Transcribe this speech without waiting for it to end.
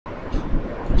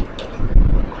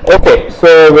Okay,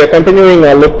 so we are continuing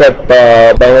our look at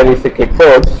binary cyclic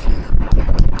codes.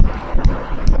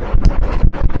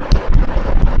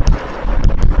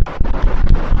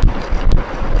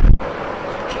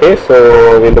 Okay,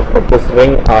 so we look at this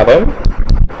ring Rn,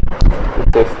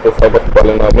 which is the set of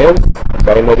polynomials,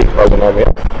 binary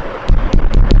polynomials.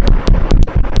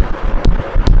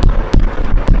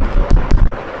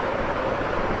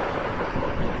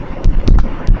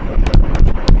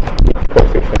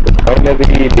 Coefficient is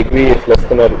binary, degree is less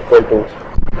than or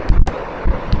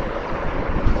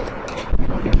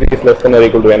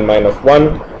equal to n minus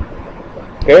 1.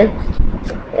 Okay,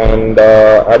 and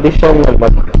addition and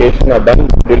multiplication are done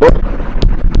below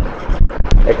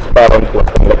x bar n plus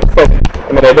 1. Like I said,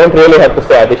 I mean, I don't really have to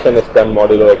say addition is done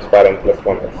modulo x bar n plus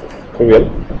 1. It's trivial.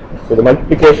 So the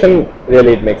multiplication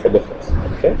really it makes a difference.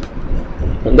 Okay,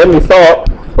 and then we saw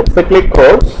that cyclic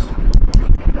codes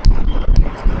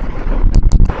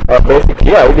are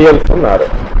basically ideals in Rn.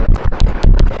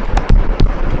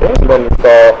 Okay, and then we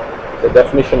saw the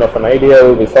definition of an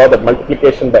ideal. We saw that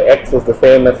multiplication by x is the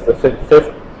same as the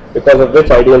shift, because of which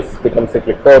ideals become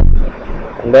cyclic codes.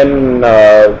 And then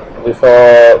we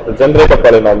saw the generator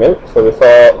polynomial. So we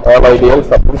saw all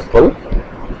ideals are principal.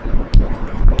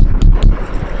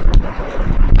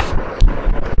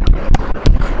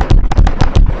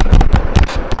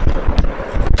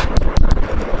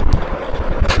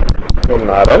 In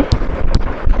Rn.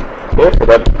 Okay, so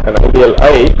that an ideal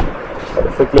I or a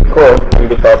cyclic code can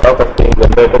be thought of as being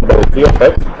generated by g of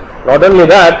x. Not only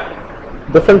that,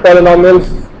 different polynomials.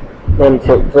 So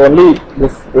only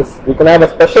this we can have a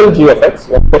special g of x,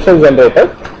 a special generator,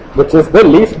 which is the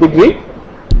least degree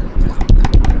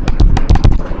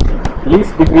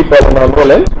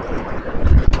polynomial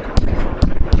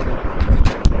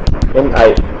in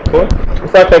I. Okay, in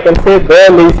fact I can say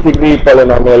the least degree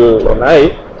polynomial in I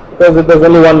because there's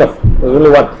only one.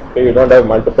 Okay, you don't have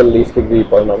multiple least degree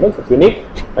polynomials. It's unique,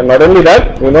 and not only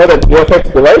that, we know that g of x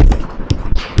divides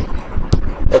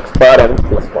x bar n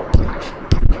plus 1.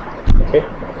 Okay,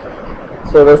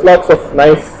 so there's lots of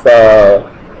nice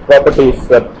properties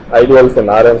that ideals in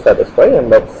Rn satisfy,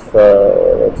 and that's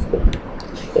good.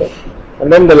 Okay.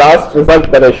 And then the last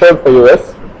result that I showed for you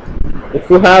is, if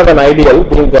you have an ideal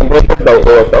being generated by a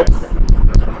of x,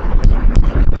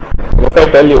 and if I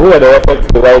tell you that a of x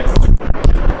divides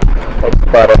x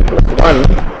bar n plus 1,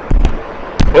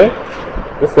 okay,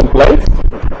 this implies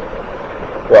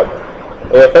what?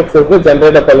 A of x is the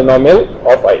generator polynomial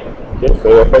of I. Okay, so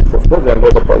A of x is the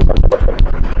generator polynomial of I.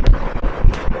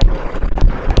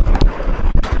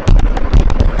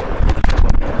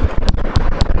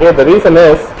 Okay, the reason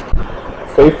is,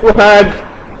 so if you had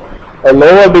a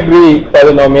lower degree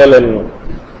polynomial in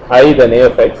I than A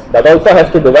of x, that also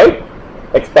has to divide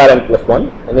x bar n plus 1,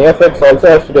 and A of x also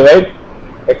has to divide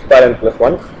x bar n plus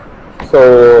 1.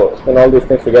 So when all these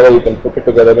things together, you can put it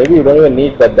together. Maybe you don't even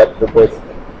need that divides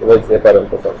a bar n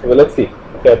plus 1. So let's see.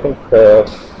 Okay, I think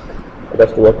it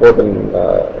has to work out in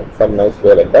some nice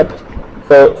way like that.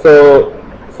 So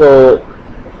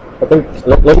I think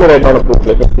let me write down a proof.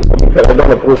 Let me see. If I write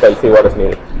down a proof, I'll see what is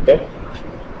needed. Okay.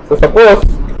 So suppose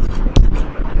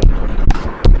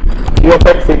g of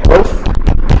x equals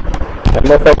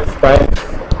m of x times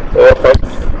a of x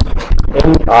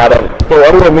in Rn. So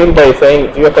what do I mean by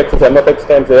saying g of x is m of x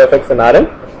times a of x in Rn?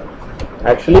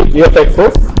 Actually, g of x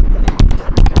is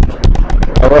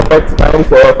m of x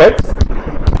times a of x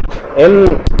in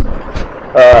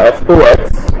f2x.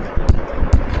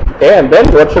 Okay, and then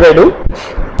what should I do?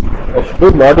 I should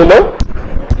do modulo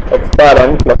x bar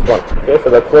n plus 1. Okay, so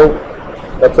that's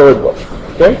how it works.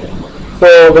 Okay,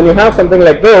 so when you have something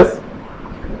like this,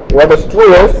 what is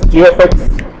true is g of x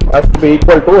has to be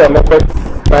equal to m of x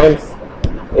times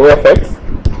a of x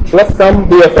plus some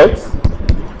b of x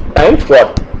times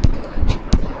what?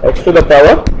 X to the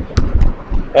power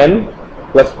n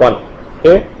plus 1.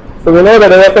 Okay, so we know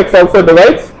that a of x also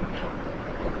divides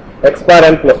x bar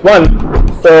n plus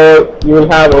 1, so you will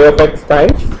have a of x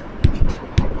times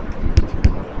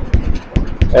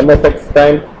m of x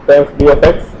times b of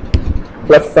x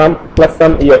plus some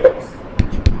e of x.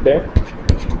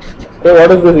 Okay,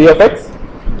 what is this e of x?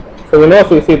 So we know,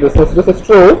 so you see this is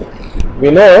true.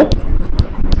 We know.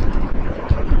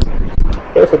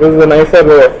 Okay, so this is a nicer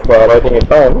way of writing it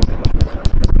down.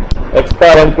 X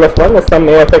bar n plus 1 is some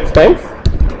a of x times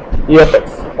e of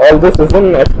x. All this is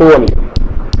in f2 only,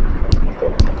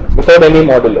 okay, without any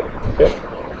modulo. Okay,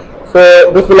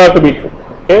 so this will have to be true.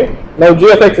 Okay, now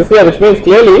g of x is here, which means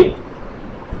clearly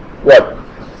what?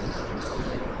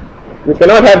 You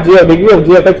cannot have degree of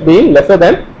g of x being lesser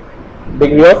than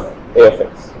degree of a of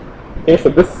x. Okay, so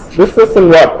this is in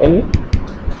what? In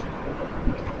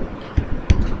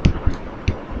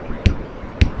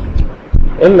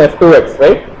in f2x,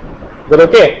 right? Is that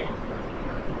okay?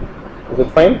 Is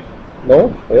it fine? No?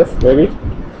 Yes? Maybe?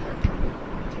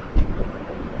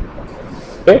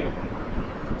 Okay.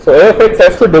 So a of x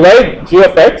has to divide g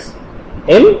of x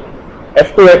in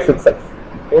f2x itself.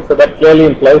 Okay, so that clearly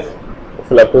implies this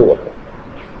will have to work.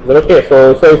 Is that okay?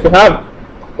 So if you have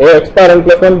a x bar n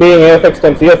plus 1 being a of x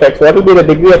times e of x, what will be the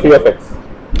degree of e of x?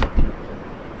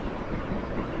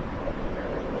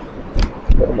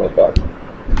 Oh my god.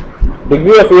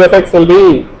 Degree of e of x will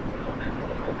be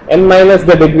n minus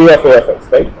the degree of a of x,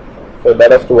 right? So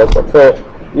that has to work out. So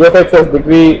e of x has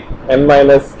degree n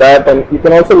minus that, and you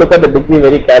can also look at the degree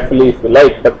very carefully if you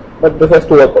like, but this has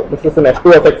to work out. This is an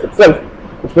f2 of x itself,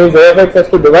 which means a of x has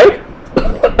to divide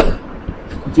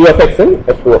g of x in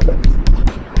f2 of x.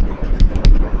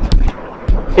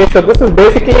 Okay, so this is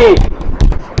basically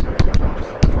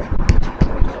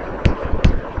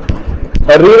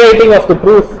a rewriting of the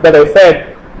proof that I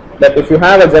said, that if you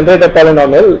have a generator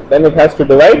polynomial, then it has to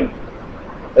divide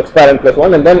x bar n plus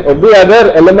 1, and then every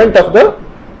other element of the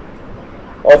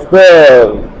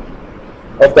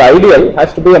ideal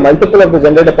has to be a multiple of the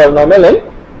generator polynomial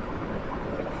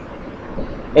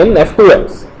in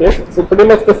f2x. Okay? So pretty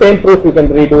much the same proof you can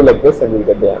redo like this and you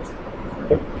get the answer.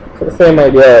 Okay? So the same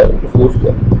idea is used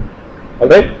here.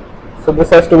 Alright? So this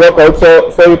has to work out.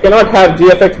 So you cannot have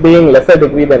g of x being lesser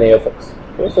degree than a of x.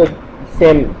 Okay? So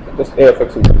same, just a of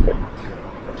x will be.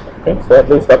 Okay? So at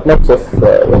least that much is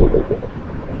very good.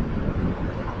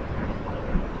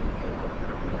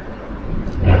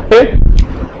 Okay?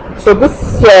 So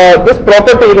this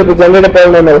property that the generator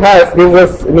polynomial has gives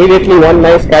us immediately one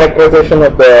nice characterization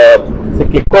of the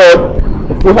cyclic code.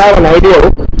 If you have an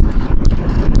ideal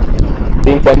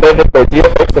being generated by g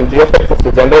of x, and g of x is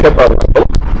the generator polynomial,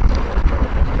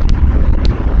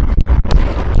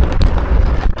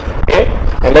 okay,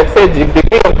 and let's say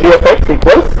degree of g of x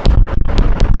equals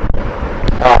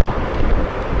r.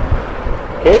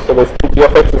 Okay, so basically g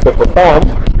of x is of the form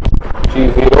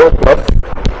g0 plus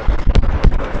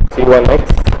c1x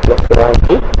plus rank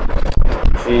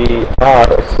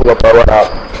gr x to the power r.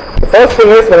 The first thing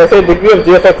is, when I say degree of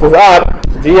g of x is r,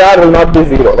 gr will not be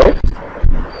 0, right?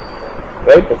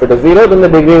 Right? If it is 0, then the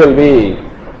degree will be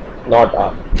not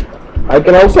r. I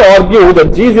can also argue that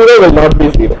g0 will not be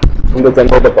 0 in the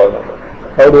generator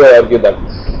polynomial. How do I argue that?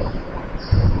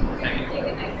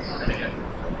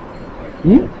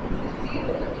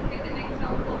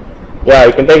 Yeah,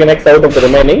 you can take an x out of the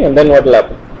remaining, and then what will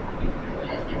happen?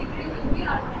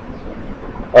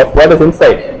 Of what is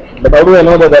inside. But how do I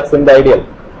know that that's in the ideal?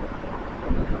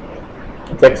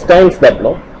 It's x times that,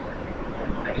 no?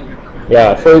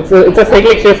 Yeah, so it's a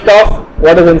cyclic shift of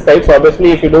what is inside. So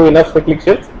obviously if you do enough cyclic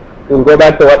shifts, you will go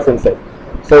back to what's inside.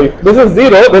 So if this is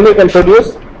 0, then you can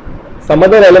produce some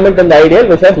other element in the ideal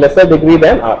which has lesser degree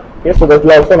than r. Okay, so that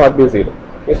will also not be 0.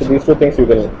 Okay, so these two things you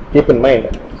can keep in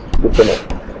mind. Good to know.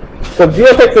 So g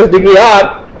of x is degree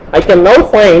r. I can now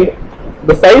find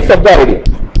the size of the ideal.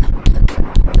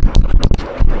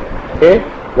 Okay,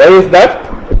 why is that?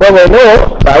 Because I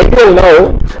know the ideal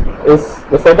now is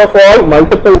the set of all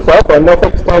multiples of m of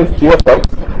x times g of x.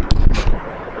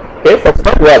 Okay, such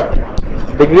that what?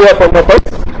 Degree of m of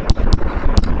x.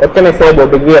 What can I say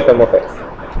about degree of m of x?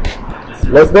 It's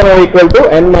less than or equal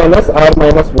to n minus r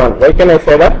minus 1. Why can I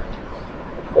say that?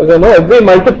 Because I know every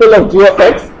multiple of g of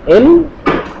x in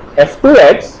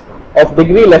f2x of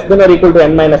degree less than or equal to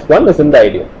n minus 1 is in the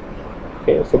ideal.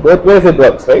 Okay, so both ways it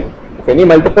works, right? If any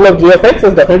multiple of g of x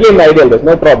is definitely in the ideal, there is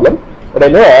no problem. But I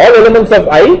know all elements of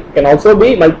I can also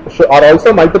be are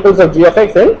also multiples of g of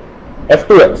x in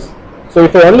f2x. So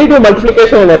if I only do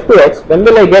multiplication in f2x, when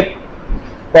will I get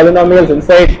polynomials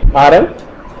inside Rn?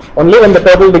 Only when the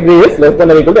total degree is less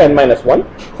than or equal to n minus 1.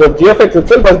 So if g of x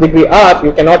itself has degree r,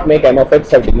 you cannot make m of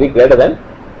x have degree greater than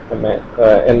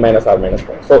n minus r minus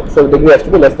 1. So the degree has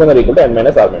to be less than or equal to n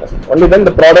minus r minus 1. Only then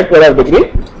the product will have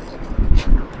degree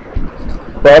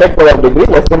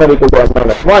less than or equal to n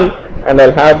minus 1, and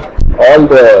I'll have all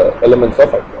the elements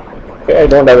of I. Okay, I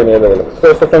don't have any other elements.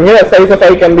 So from here, size of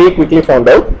I can be quickly found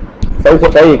out. Size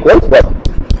of I equals what?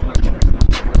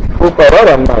 2 power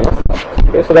n minus r.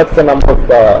 Okay, so that's the number of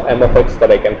m of x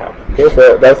that I can have. Okay,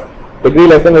 so that's degree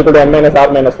less than or equal to n minus r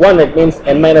minus 1. It means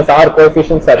n minus r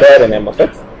coefficients are there in m of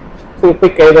x. So you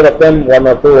pick either of them, one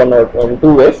or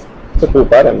two ways. So 2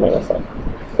 power n minus r.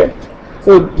 Okay,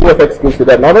 so g of x gives you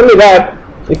that. Not only that,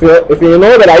 if you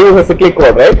know that I is a cyclic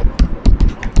code, right?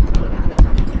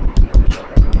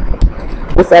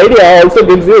 This idea also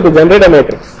gives you the generator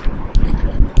matrix.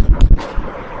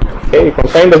 Okay, you can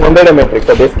find the generator matrix.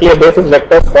 So basically a basis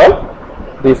vectors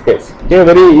for these cases. Okay, a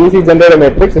very easy generator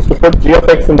matrix is to put g of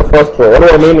x in the first row. What do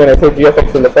I mean when I say g of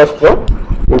x in the first row?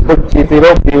 put G0,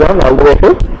 G1 all the way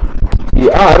to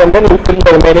Gr, and then you fill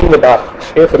the remaining with R.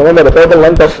 Okay, so remember the total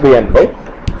length has to be n, right?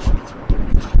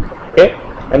 Okay,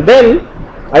 and then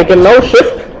I can now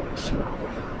shift.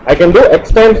 I can do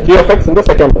x times g of x in the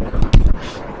second one.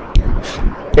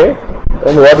 Okay,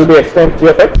 and what will be x times g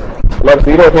of x? We'll have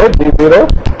 0 here, g0,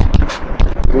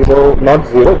 0, not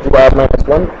 0, gr minus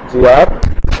 1, gr,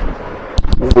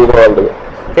 0 all the way.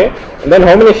 Okay, and then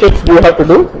how many shifts do you have to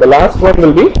do? The last one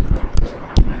will be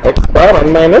x bar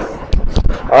n minus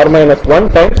r minus 1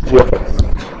 times g of x.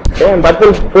 Okay, and that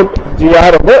will put gr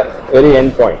at the very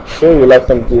end point. Okay, you will have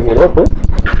some g0 to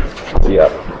gr.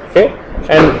 Okay,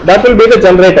 and that will be the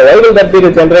generator. Why will that be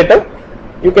the generator?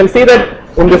 You can see that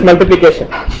in this multiplication.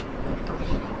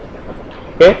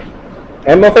 Okay,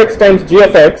 m of x times g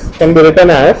of x can be written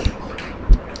as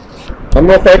m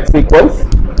of x equals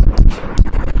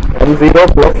m0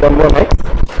 plus m1x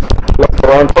plus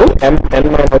so on to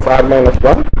mn minus r minus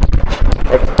 1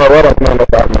 x power n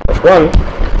minus r minus 1.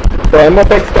 So m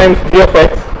of x times g of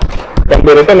x can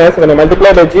be written as, when I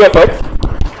multiply by g of x,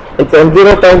 it's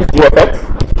m0 times g of x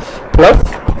plus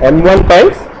m1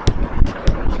 times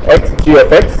x g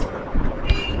of x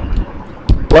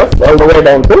plus all the way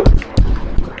down to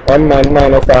mn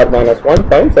minus r minus 1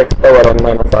 times x power n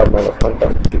minus r minus 1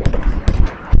 times g of x.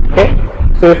 Okay,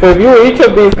 so if I view each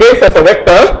of these guys as a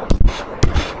vector,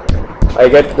 I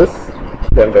get this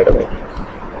generator matrix.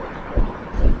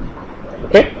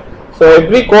 Okay, so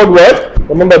every code word,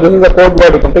 remember this is a code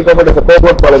word, you can think of it as a code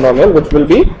word polynomial, which will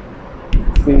be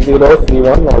c0,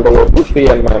 c1 all the way to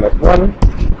cn minus 1.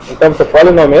 In terms of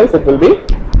polynomials, it will be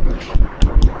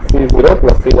c0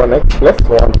 plus c1x plus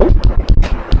so on to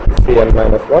cn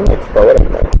minus 1 x power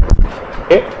n minus 1.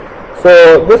 Okay,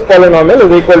 so this polynomial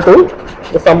is equal to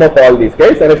the sum of all these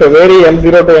guys, and if I vary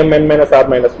m0 to mn minus r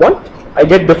minus 1, I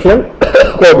get different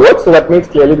code words. So that means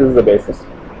clearly this is the basis.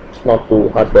 It's not too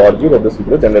hard to argue that this is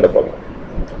the generator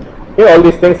polynomial. Okay, all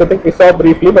these things I think we saw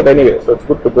briefly, but anyway, so it's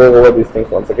good to go over these things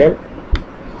once again.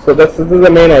 So this is the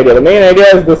main idea. The main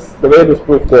idea is this, the way this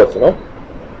proof goes. You know,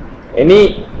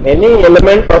 any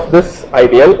element of this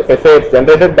ideal, if I say it's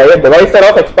generated by a divisor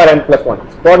of x bar n plus 1,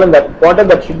 it's important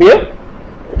that should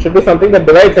be something that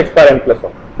divides x bar n plus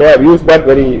 1. So I have used that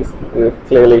very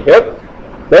clearly here.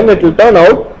 Then it will turn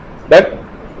out that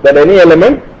any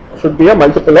element should be a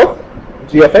multiple of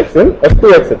g of x in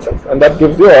f2x itself, and that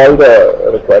gives you all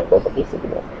the required properties.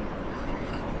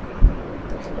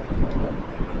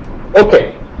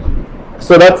 Okay,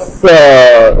 so that's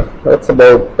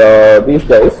about these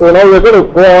guys. So now we're going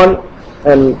to go on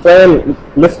and try and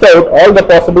list out all the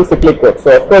possible cyclic codes.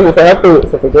 So of course,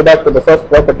 if I go back to the first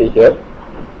property here,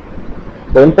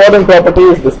 the important property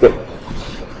is this thing.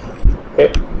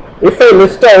 Okay, if I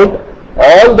list out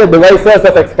all the divisors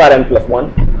of x bar n plus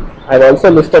 1, I've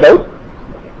also listed out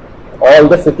all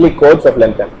the cyclic codes of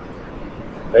length n.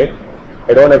 Right?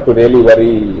 I don't have to really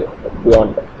worry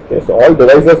beyond that. Okay, so all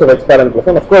divisors of x bar n plus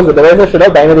 1. Of course, the divisor should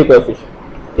have binary coefficient.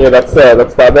 Okay, that's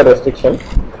the other restriction.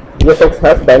 G of x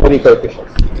has binary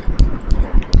coefficients.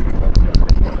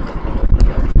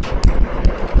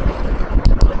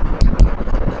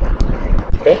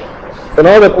 Okay. So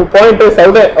now the point is,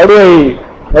 how do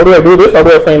I do this? How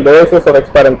do I find divisors of x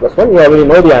bar n plus 1? You already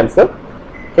know the answer.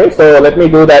 Okay, so let me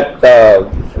do that a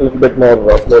little bit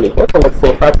more slowly here. So let's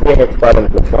say factoring x bar n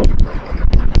plus 1.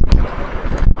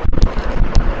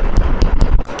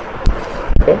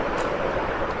 Okay.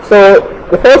 So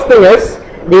the first thing is,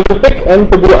 we will pick n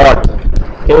to be odd.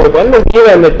 Okay, if n is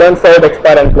even, it turns out x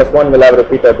bar n plus 1 will have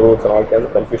repeated roots and all kinds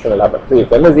of confusion will happen. See,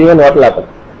 if n is even, what will happen?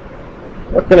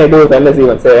 What can I do if n is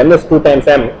even? Say n is 2 times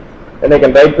m, then I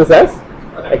can write this as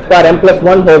x bar n plus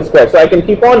 1 whole square. So I can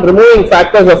keep on removing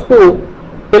factors of 2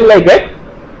 till I get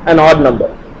an odd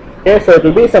number. Okay, so it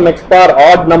will be some x bar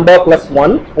odd number plus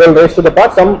 1 whole raised to the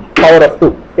power some power of 2.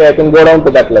 Okay, I can go down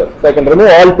to that level. So I can remove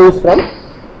all 2's from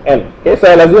n. Okay, so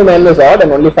I'll assume n is odd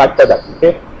and only factor that.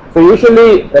 Okay, so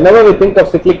usually whenever we think of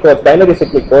cyclic codes, binary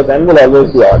cyclic codes, n will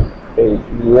always be odd. Okay,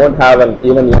 you won't have an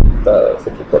even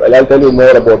cyclic code. I'll tell you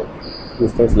more about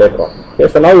these things later on. Okay,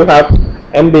 so now you have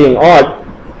n being odd.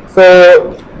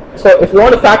 So if you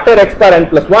want to factor x bar n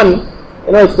plus 1,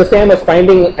 you know, it's the same as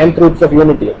finding nth roots of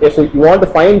unity. Okay, so you want to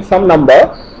find some number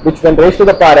which when raised to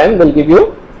the power n will give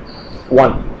you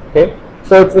 1. Okay,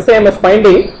 so it's the same as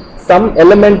finding some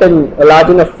element in a large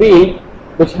enough field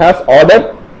which has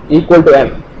order equal to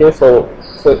n. Okay, so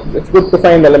it's good to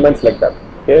find elements like that.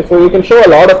 Okay, so you can show a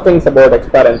lot of things about x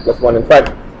bar n plus 1. In fact,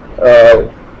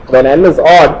 when n is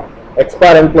odd, x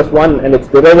bar n plus 1 and its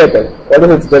derivative, what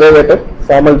is its derivative?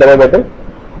 Formal derivative,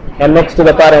 nx to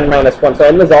the power n minus 1. So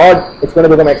n is odd, it's going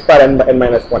to become x bar n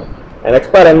minus 1. and x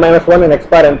bar n minus 1 and x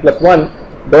bar n plus 1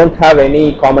 don't have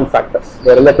any common factors.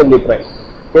 They are relatively prime.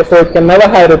 Okay, so it can never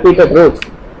have repeated roots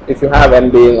if you have n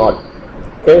being odd.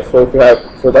 Okay, so if you have,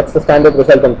 so that's the standard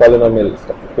result in polynomial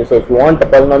stuff. Okay, so if you want a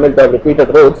polynomial to have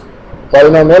repeated roots,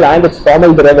 polynomial and its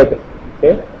formal derivative,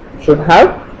 okay, should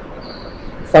have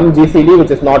some GCD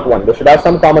which is not 1. They should have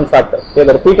some common factor. Okay,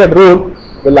 the repeated root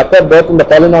will occur both in the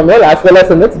polynomial as well as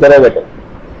in its derivative,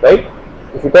 right?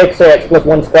 If you take say x plus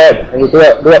 1 squared and you do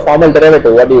a formal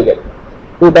derivative, what do you get?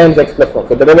 2 times x plus 1.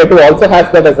 So derivative also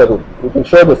has that as a root. You can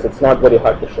show this, it's not very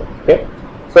hard to show. Okay,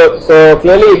 so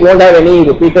clearly it won't have any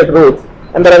repeated roots,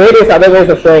 and there are various other ways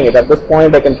of showing it. At this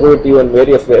point I can prove it to you in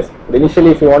various ways, but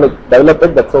initially if you want to develop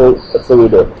it, that's how we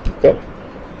do it. Okay,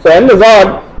 so n is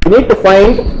odd, you need to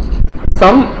find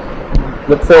some,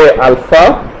 let's say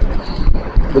alpha,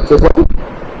 which is in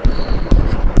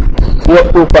G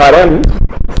of 2 power n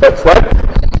such that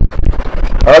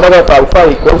order of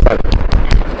alpha equals n.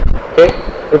 Okay,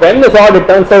 if n is odd, it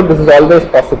turns out this is always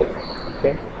possible.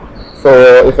 Okay, so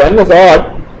if n is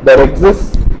odd, there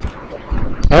exists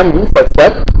m such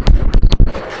that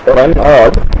for n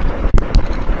odd,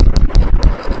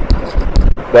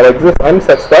 there exists m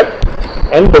such that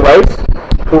n divides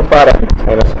 2 power n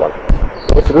minus 1.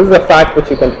 Okay, so this is a fact which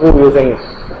you can prove using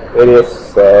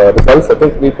various results. I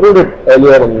think we proved it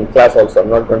earlier in class also. I'm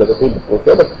not going to repeat the proof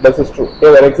here, but this is true.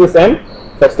 Okay, there exists n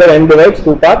such that n divides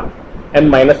 2 power n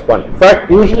minus 1. In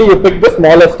fact, usually you pick the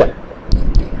smallest n.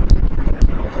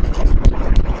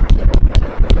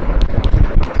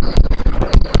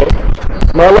 Okay.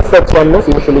 Smallest such n is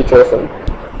usually chosen.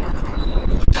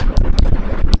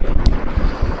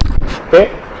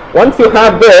 Okay. Once you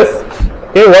have this,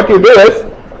 okay, what you do is,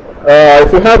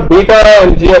 if you have beta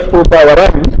and g of 2 power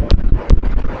m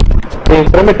being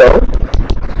primitive,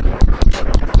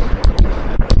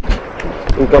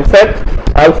 you can set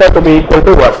alpha to be equal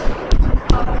to what?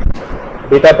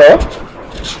 Beta power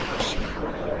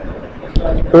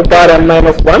 2 power n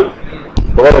minus 1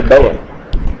 divided by n.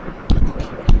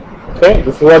 Okay,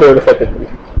 this is what you have to set it to be.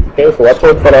 Okay, so watch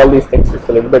out for all these things. It's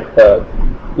a little bit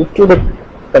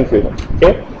confusing.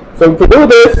 Okay, so if you do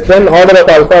this, then order of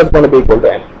alpha is going to be equal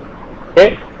to n.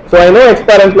 Okay, so I know x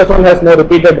bar n plus 1 has no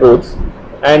repeated roots,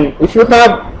 and if you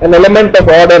have an element of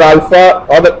order alpha,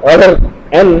 order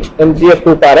n in G of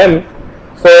 2 power n,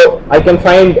 so I can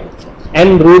find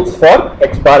n roots for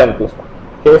x bar n plus 1.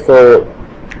 Okay, so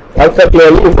alpha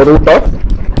clearly is the root of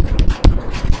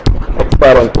x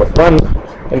bar n plus 1.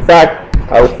 In fact,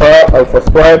 alpha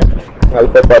squared,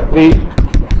 alpha power 3,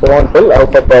 so on till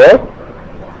alpha power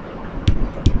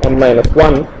n minus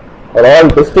 1 are all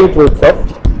distinct roots of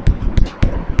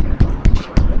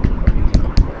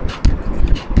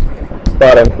x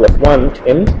bar n plus 1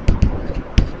 in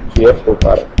G of 2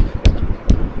 power n.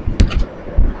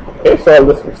 Okay, so all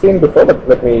this we've seen before, but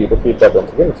let me repeat that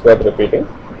once again, it's worth repeating.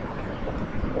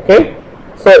 Okay,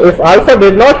 so if alpha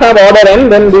did not have order n,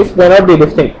 then these may not be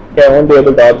distinct. Okay, I won't be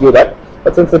able to argue that,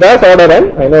 but since it has order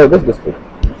n, I know it is distinct.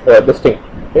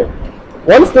 Okay,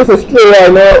 once this is true, I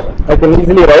know I can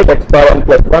easily write x bar n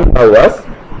plus 1 now as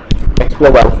x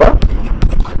plus alpha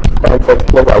times x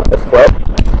plus alpha squared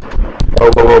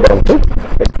all the way down to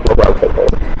x plus alpha power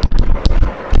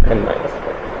n minus 1.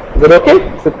 Is it okay?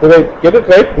 Did I get it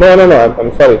right? No,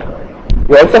 I'm sorry.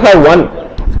 You also have 1.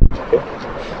 Okay.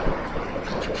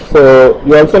 So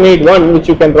you also need 1, which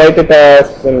you can write it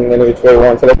as in which way you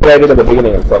want. So let's write it at the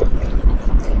beginning. I'm sorry.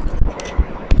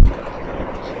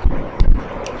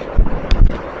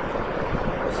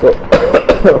 So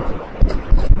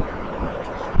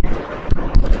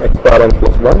x bar n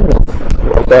plus 1,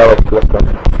 you also have x plus 1.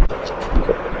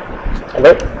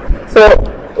 Alright. So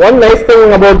one nice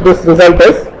thing about this result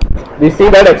is we see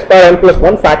that x bar n plus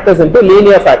 1 factors into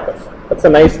linear factors. That's a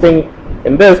nice thing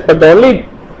in this, but the only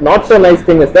not so nice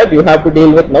thing is that you have to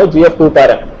deal with now G of 2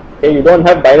 power n. Okay, you don't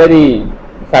have binary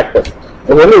factors.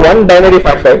 There's only one binary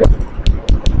factor here.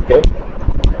 Okay,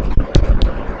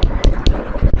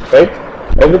 right?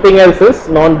 Everything else is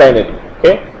non-binary.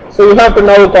 Okay, so you have to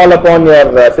now call upon your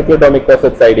cyclotomic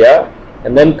cosets idea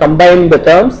and then combine the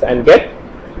terms and get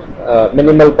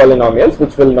minimal polynomials,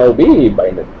 which will now be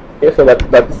binary. Okay, so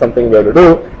that's something we have to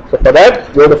do. So for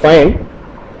that, we have to find.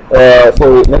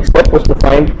 So next step was to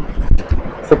find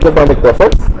cyclotomic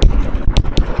cosets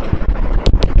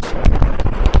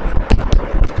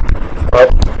of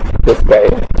this guy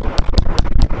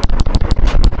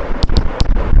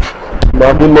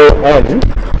modulo n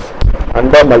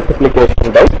under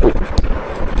multiplication by 2.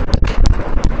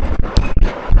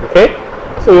 Okay,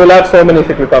 so you will have so many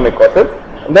cyclotomic cosets,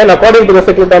 and then according to the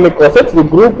cyclotomic cosets, you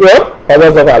group your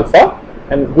powers of alpha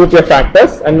and group your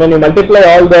factors, and when you multiply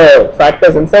all the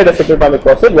factors inside a cyclotomic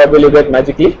coset, what will you get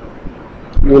magically?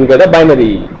 You will get a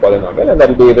binary polynomial, and that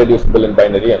will be reducible in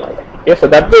binary and all that. Okay, so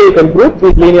that way you can group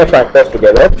these linear factors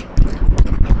together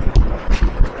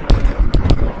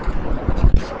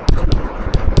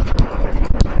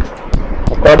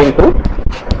according to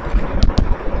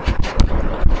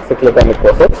cyclotomic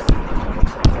cosets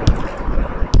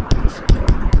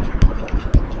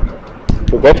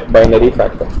to get binary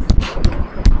factors.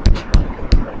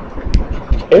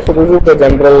 Okay, so this is the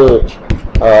general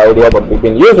idea that we've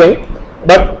been using,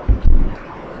 but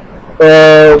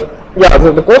yeah,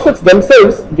 so the cosets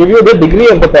themselves give you the degree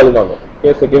of the polynomial.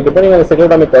 Okay, so depending on the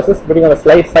cyclotomic process, depending on the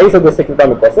size of the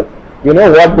cyclotomic coset, you know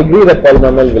what degree that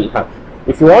polynomial will have.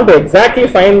 If you want to exactly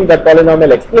find that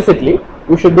polynomial explicitly,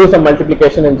 you should do some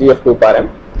multiplication in G of 2 par m,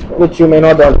 which you may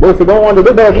not want to do. If you don't want to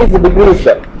do that, at least the degree is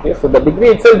there. Okay, so the degree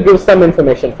itself gives some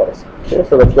information for us. Okay,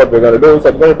 so that's what we're going to do. So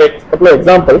I'm going to take a couple of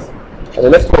examples and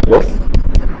illustrate this.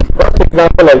 First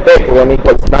example, I'll take 1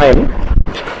 equals 9.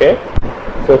 Okay,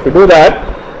 so if you do that,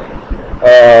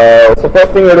 so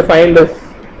first thing you have to find is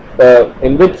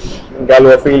in which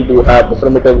Galois field do you have the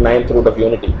primitive 9th root of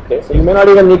unity. Okay, so you may not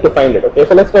even need to find it. Okay,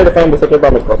 so let's try to find the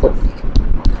cyclotomic process.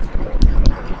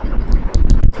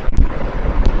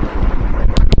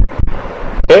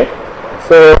 Okay,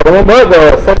 so remember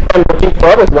the set I'm looking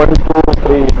for is 1, 2,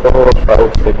 3, 4,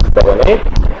 5, 6, 7, 8.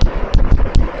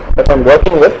 That I'm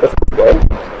working with is this guy.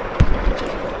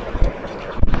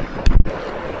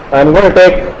 I'm going to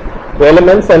take the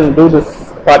elements and do this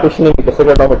partitioning with the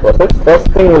cyclotomic process. First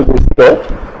thing will be 0.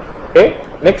 Okay.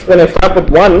 Next, when I start with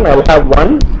 1, I will have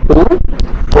 1, 2,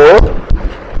 4,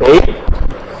 8,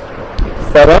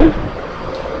 7,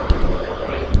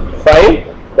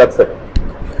 5. That's it.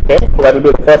 Okay. So that will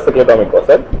be the first cyclotomic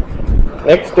process.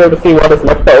 Next, you have to see what is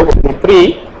left out. It will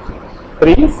be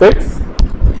 3, 6.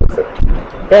 That's it.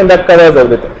 Okay, and that covers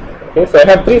everything. Okay. So I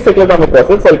have 3 cyclotomic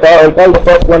processes. I'll call the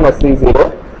first one as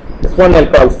C0. This one I'll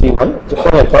call C1. This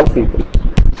one I'll call C3.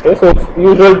 Okay. So it's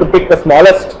usual to pick the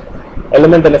smallest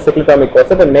element in a cyclotomic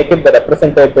coset and make it the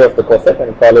representative of the coset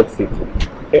and call it C3.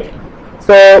 Okay.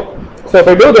 So if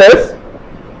I do this,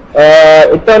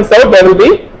 it turns out there will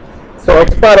be, so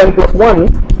x bar n plus 1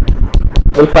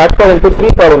 will factor into 3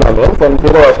 polynomials, and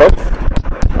 0 of x,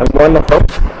 and 1 of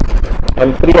x,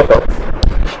 and 3 of x.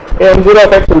 Okay, and 0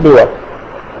 of x will be what?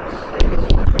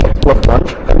 X plus 1,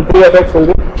 and 3 of x will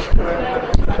be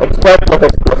x squared plus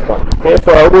x plus 1. Okay,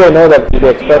 so how do I know that it will be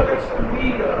x squared?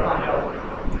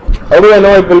 How do I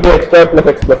know it will be x squared plus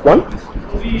x plus 1?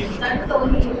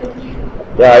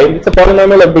 Yeah, it's a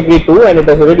polynomial of degree 2 and it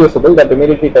is irreducible. That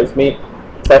immediately tells me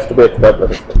it has to be x squared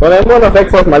plus x plus 1. When m1 of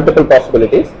x has multiple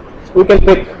possibilities, we can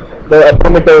pick the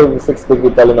primitive 6th degree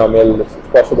polynomial. It's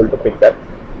possible to pick that.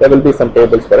 There will be some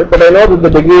tables for it, but I know that the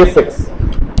degree is 6.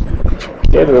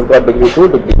 Okay, we've got degree 2,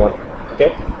 degree 1.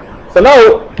 Okay, so now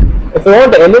if I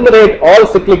want to enumerate all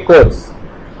cyclic codes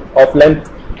of length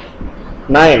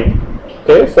 9,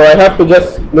 okay, so I have to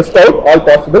just list out all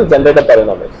possible generator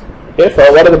polynomials. Okay,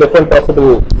 so what are the different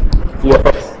possible g of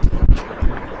x?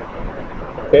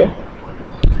 Okay,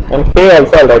 and k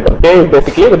also I'll write down. K is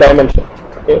basically the dimension.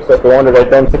 Okay, so if I want to write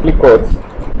down cyclic codes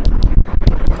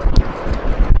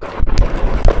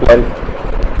of length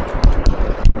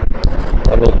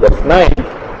n equals 9,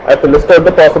 I have to list out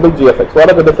the possible g of x. What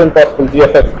are the different possible g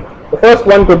of x? The first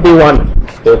one could be 1.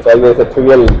 Okay, it's always a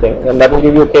trivial thing, and that will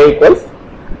give you k equals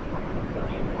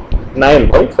 9,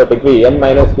 right? So degree n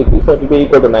minus degree, so it will be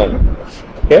equal to 9.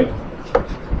 Okay,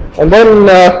 and then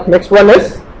next one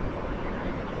is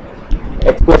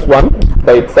x plus 1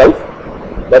 by itself.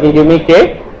 That will give me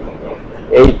k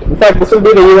 8. In fact, this will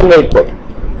be the even weight code.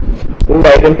 This is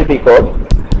the identity code.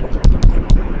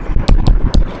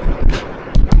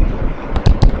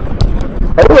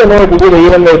 How do I know it will be the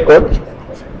even weight code?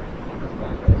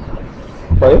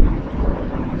 Sorry?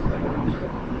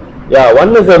 Yeah,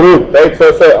 1 is a root, right?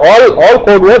 So all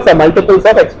code words are multiples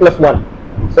of x plus 1.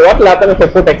 So what will happen if I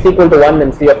put x equal to 1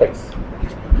 in C of x?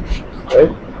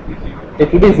 Right?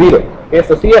 It will be 0. Okay,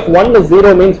 so C of 1 is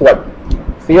 0 means what?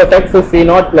 C of x is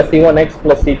C0 plus C1x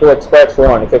plus C2x squared,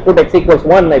 so on. If I put x equals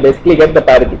 1, I basically get the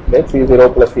parity, right?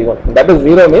 C0 plus C1. And that is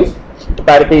 0 means the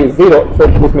parity is 0, so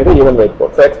it gives me the even weight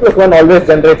code. So x plus 1 always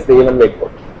generates the even weight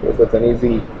code. Okay, so it's an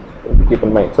easy thing to keep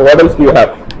in mind. So what else do you have?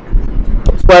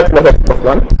 X squared plus x plus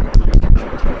 1.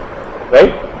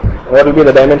 Right? What will be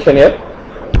the dimension here?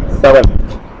 7.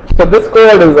 So this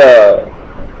code is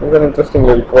an interesting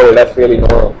little code. It has really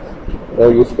no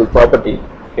useful property.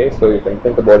 Okay, so you can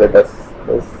think about it as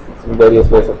there's some various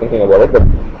ways of thinking about it. But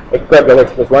x squared plus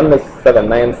x plus 1 is 7.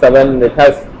 9, 7. It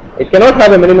has It cannot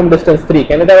have a minimum distance 3.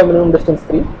 Can it have a minimum distance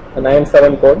 3? A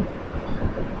 9-7 code?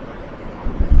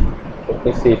 Let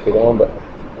me see if you remember.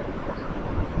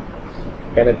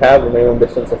 Can it have a minimum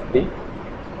distance of 3?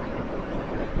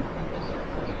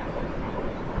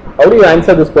 How do you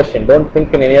answer this question? Don't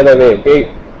think in any other way. Okay,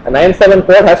 a 9-7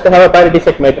 code has to have a parity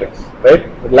check matrix, right?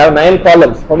 It will have 9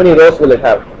 columns. How many rows will it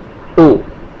have? 2.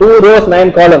 2 rows,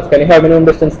 9 columns. Can you have minimum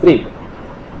distance 3?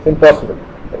 It's impossible.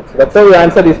 Right? So that's how you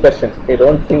answer these questions. Okay,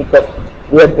 don't think of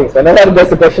weird things. Whenever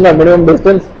there's a question of minimum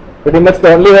distance, pretty much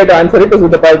the only way to answer it is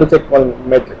with the parity check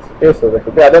matrix. Okay, so there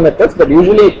could be other methods, but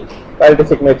usually parity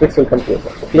check matrix will come closer.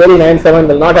 So clearly 9-7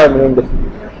 will not have minimum distance.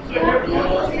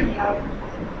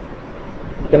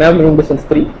 You can have minimum distance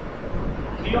 3.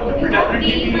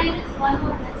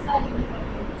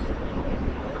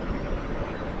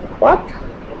 What?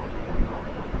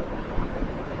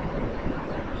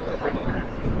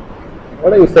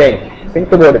 What are you saying?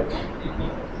 Think about it.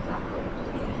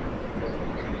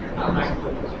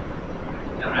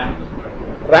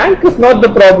 Rank is not the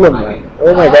problem, man.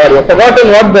 Oh my god, you've forgotten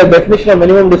what the definition of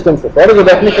minimum distance is. What is the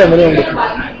definition of minimum distance?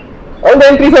 All the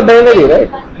entries are binary, right?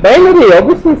 Binary,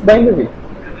 obviously it's binary.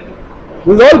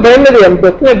 This is all binary. I'm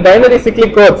looking at binary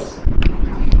cyclic codes.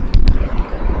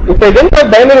 If I didn't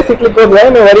have binary cyclic codes, why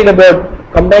am I worried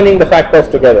about combining the factors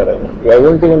together? I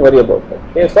won't even worry about that.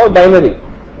 Okay, it's all binary.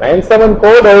 9-7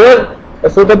 code over a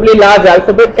suitably large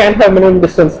alphabet can have minimum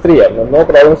distance 3. I have no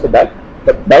problems with that.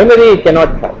 But binary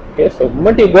cannot have. Okay, so the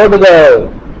moment you go to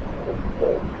the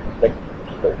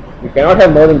you cannot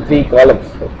have more than 3 columns.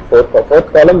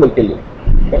 Fourth column will kill you.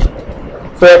 Okay.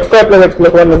 So x square plus x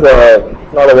plus 1 is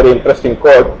not a very interesting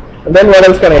code. And then what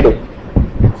else can I do?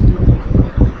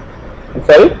 I'm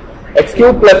sorry? X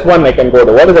cube plus 1 I can go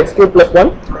to. What is x cube plus 1?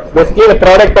 Basically the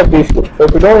product of these two. So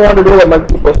if you don't want to do the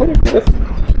multiplication, you can just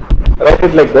write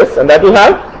it like this, and that will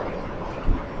have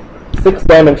 6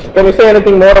 dimensions. Can you say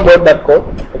anything more about that code?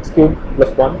 X cube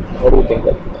plus 1. What do you think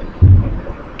of?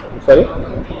 I'm sorry?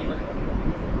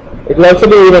 It will also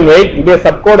be even weight. It will be a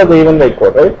subcode of the even weight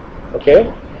code, right?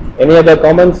 Okay. Any other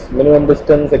comments? Minimum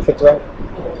distance, etc.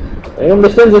 Minimum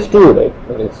distance is 2, right?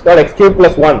 It's got x cube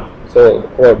plus 1. So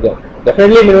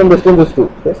definitely minimum distance is 2.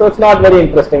 Okay? So it's not very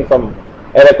interesting from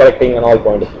error correcting and all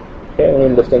point of view. Okay,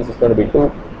 minimum distance is going to be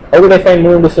 2. How did I find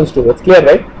minimum distance 2? It's clear,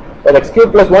 right? But x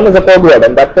cube plus 1 is a code word,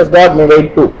 and that has got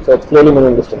weight 2. So it's clearly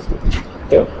minimum distance 2.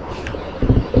 Okay.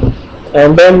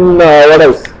 And then what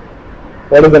else?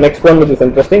 What is the next one which is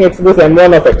interesting? It's this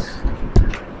m1 of x.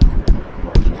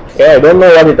 Okay, I don't know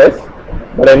what it is,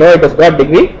 but I know it has got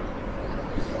degree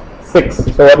 6.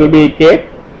 So what will be k?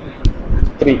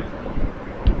 3.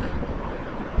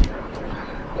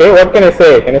 Okay, what can I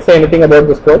say? Can I say anything about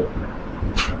this code?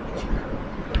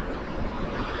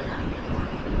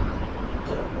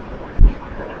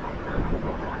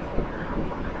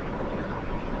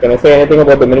 Can I say anything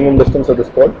about the minimum distance of this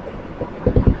code?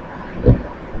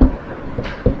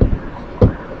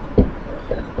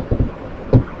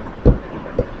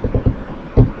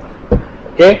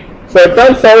 Okay, so it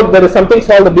turns out there is something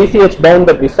called the BCH bound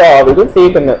that we saw. We didn't see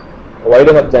it in a wide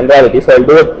enough generality, so I'll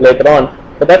do it later on.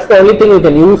 But that's the only thing you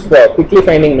can use for quickly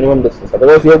finding minimum distance.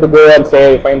 Otherwise, you have to go and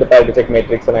say find the parity check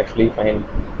matrix and actually find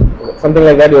something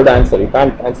like that. You have to answer. You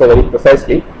can't answer very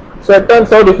precisely. So it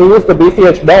turns out if you use the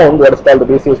BCH bound, what is called the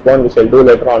BCH bound, which I'll do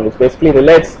later on, which basically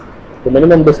relates the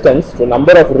minimum distance to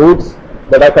number of routes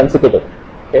that are consecutive.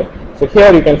 Okay, so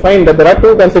here you can find that there are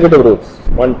 2 consecutive routes,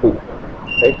 1, 2,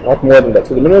 right? Not more than that.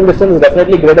 So the minimum distance is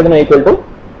definitely greater than or equal to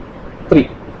 3.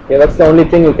 Okay, that's the only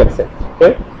thing you can say.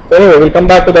 Okay, so anyway, we'll come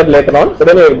back to that later on. But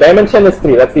anyway, dimension is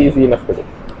 3. That's easy enough to do.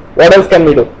 What else can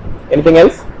we do? Anything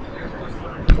else?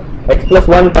 X plus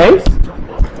 1 times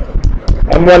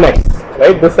m1x.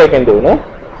 Right, this I can do, no?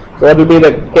 So what will be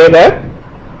the k there?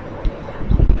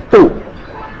 2.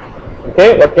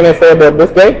 Okay, what can I say about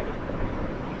this guy?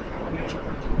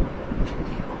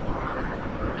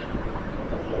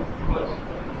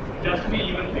 Just be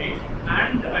even weight,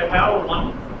 and I have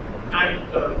 1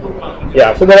 and 2 constants.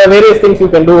 Yeah, so there are various things you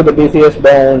can do with the BCH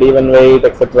bound, even weight,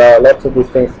 etc. Lots of these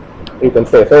things you can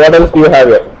say. So what else do you have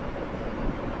here?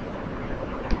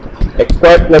 X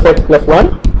squared plus x plus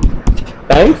 1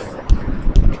 times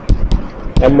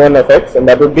m1 of x, and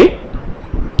that would be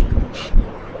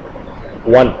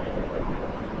 1.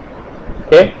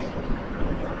 Okay,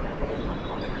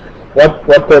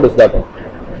 what code is that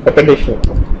one? Repetition.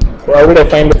 So how would I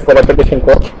find it for repetition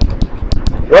code?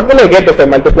 What will I get if I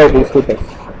multiply these two things?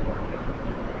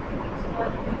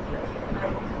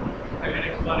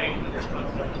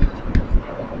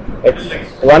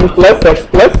 x1 plus x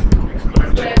plus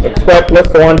x square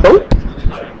plus so on to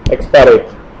x power 8.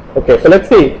 Okay, so let's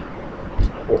see.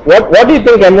 what do you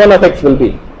think m1 of x will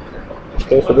be?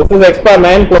 Okay, so this is x power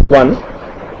 9 plus 1.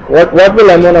 What will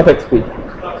m1 of x be?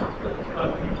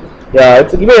 Yeah,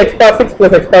 it's give me x power 6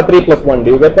 plus x power 3 plus 1.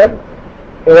 Do you get that?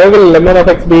 So where will m1 of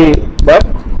x be? But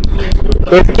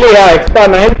basically, yeah, x power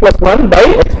 9 plus 1 by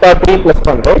x power 3 plus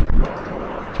 1, right?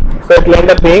 So it will end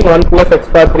up being 1 plus x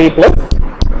power 3 plus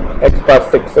x power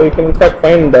 6. So you can in fact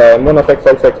find m1 of x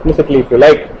also explicitly if you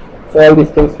like. So all these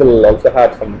things will also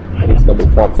have some reasonable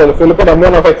form. So if you look at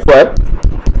m1 of x square,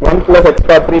 1 plus x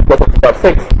power 3 plus x power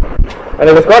 6, and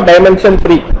it has got dimension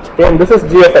 3. Okay, and this is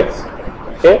g of x.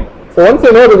 Okay, so once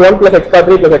you know this 1 plus x power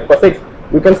 3 plus x power 6,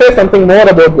 you can say something more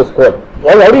about this code.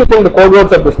 Well, how do you think the code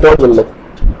words of this code will look?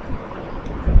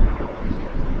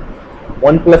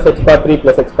 1 plus x power 3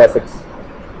 plus x power 6.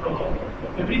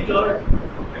 Every third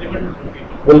element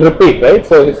will repeat, right?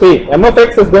 So you see, m of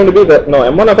x is going to be the, no,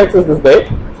 m1 of x is this way.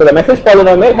 So the message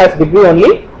polynomial has degree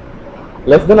only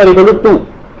less than or equal to 2.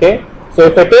 Okay. So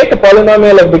if I take a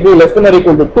polynomial of degree less than or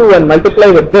equal to 2 and multiply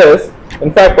with this,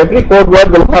 in fact every code word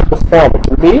will have this form. It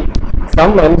will be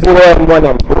sum m0,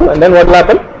 m1, m2, and then what will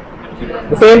happen?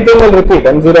 The same thing will repeat,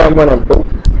 m0, m1, m2,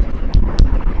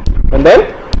 and then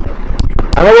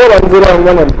another m0,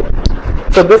 m1,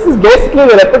 m2. So this is basically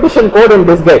the repetition code in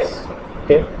disguise.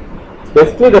 Okay.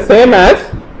 Basically the same as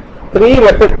three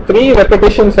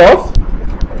repetitions of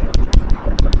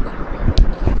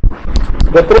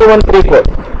the 313 code.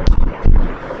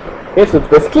 Okay, so it's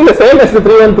basically the same as the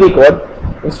 313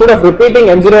 code. Instead of repeating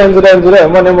m0, m0, m0,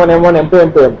 m1, m1, m1, m2,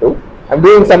 m2, m2, I'm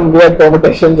doing some weird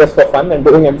permutation just for fun and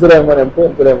doing m0, m1,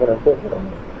 m2, m0, m1, m2,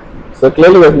 m2. So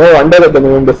clearly there's no wonder that the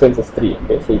minimum distance is 3.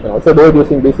 Okay, so you can also do it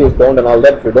using BCS bound and all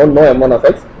that. If you don't know m1 of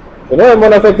x, you know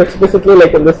m1 of x explicitly,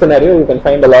 like in this scenario, you can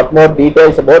find a lot more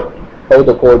details about how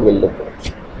the code will look.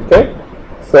 Okay,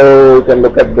 so you can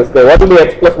look at this guy. What will be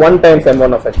x plus 1 times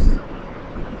m1 of x?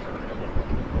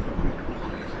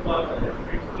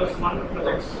 plus 1 plus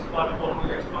x power 4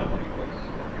 plus x power 3 plus x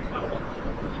power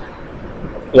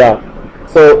 4. Yeah.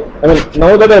 So I mean,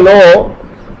 now that I know,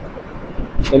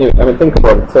 anyway, I mean, think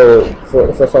about it.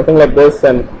 So something like this,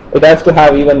 and it has to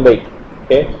have even weight.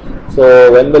 Okay.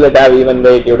 So when will it have even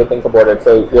weight? You have to think about it.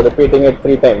 So you're repeating it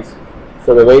 3 times.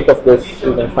 So the weight of this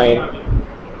you can find.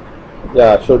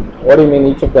 Yeah. Should. What do you mean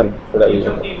each of them should have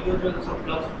even weight?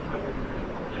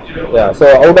 Yeah. So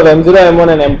out of m0, m1,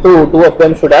 and m2, 2 of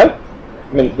them should have.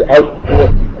 I mean,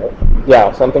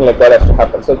 yeah, something like that has to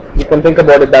happen. So you can think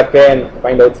about it that way and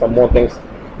find out some more things.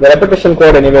 The repetition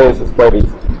code anyway is quite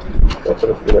easy.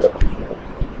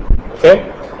 Okay,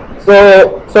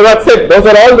 so that's it. Those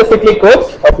are all the cyclic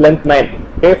codes of length 9.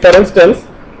 Okay, for instance,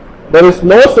 there is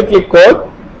no cyclic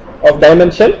code of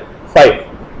dimension 5.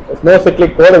 There is no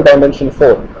cyclic code of dimension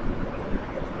 4.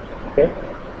 Okay,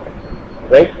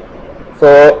 right?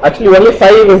 So actually only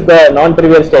 5 is the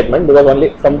non-trivial statement, because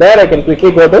only from there I can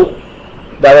quickly go to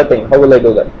the other thing. How will I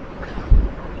do that?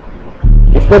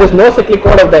 If there is no cyclic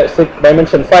code of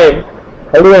dimension 5,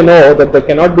 how do I know that there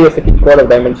cannot be a cyclic code of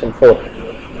dimension 4?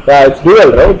 Yeah, it's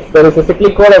dual, right? If there is a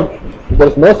cyclic code of, if there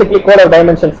is no cyclic code of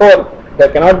dimension 4, there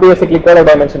cannot be a cyclic code of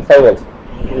dimension 5 also.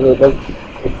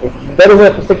 If there is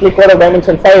a cyclic code of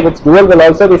dimension 5, its dual will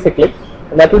also be cyclic,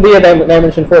 and that will be a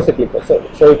dimension 4 cyclic code.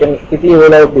 So you can quickly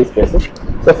roll out these cases.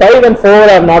 So 5 and 4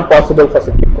 are not possible for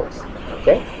cyclic codes.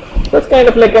 Okay, so it's kind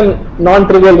of like a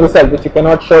non-trivial result which you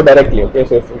cannot show directly. Okay,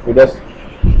 so if you just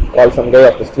call some guy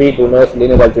off the street who knows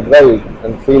linear algebra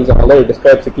and fields and all that, you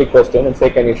describe cyclic codes to him and say,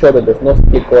 can you show that there's no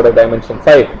cyclic code of dimension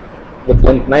 5 with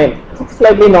length 9? It's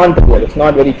slightly non-trivial. It's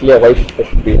not very clear why there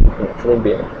should be anything. Shouldn't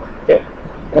be anything. Okay,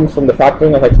 it comes from the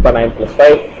factoring of x power 9 plus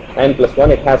 5, 9 plus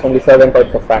 1. It has only 7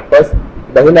 types of factors.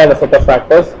 It doesn't have a set of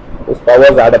factors whose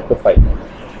powers add up to 5.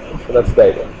 So that's the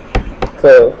idea.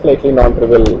 So slightly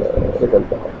non-trivial result.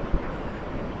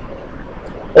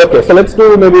 Okay, so let's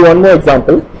do maybe one more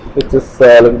example, which is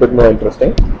a little bit more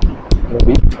interesting.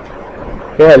 Maybe.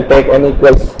 Okay, I'll take n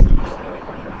equals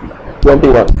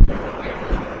 21.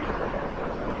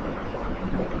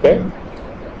 Okay.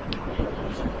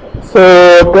 So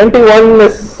 21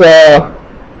 is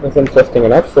interesting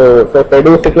enough. So if I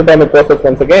do cyclotomic process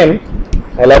once again,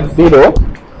 I'll have 0.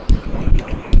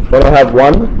 Then I have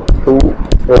 1, 2,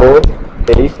 4,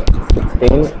 8,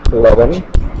 16, 11.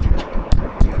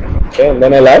 Okay, and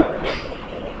then I'll have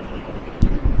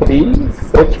 3,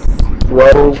 6,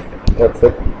 12, that's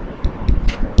it.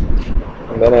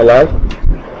 And then I'll have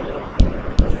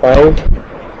 5,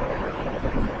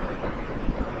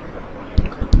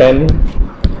 10,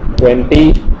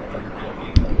 20,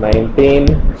 19,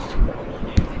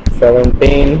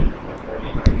 17,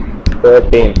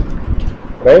 13,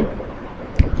 right?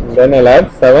 And then I'll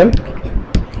have 7,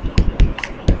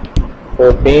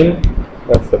 14,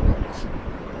 that's it.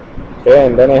 Okay,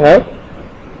 and then I have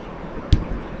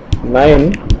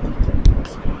 9,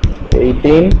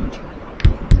 18,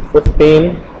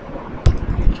 15,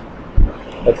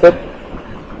 that's it.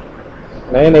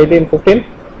 9, 18, 15.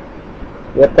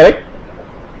 You are correct?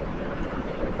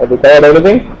 Have you covered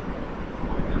everything?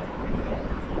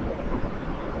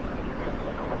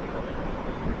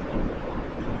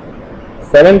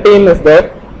 Seventeen is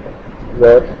there.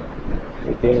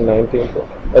 18, 19,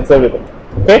 that's everything.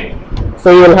 Okay.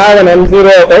 So you will have an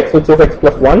m0 of x, which is x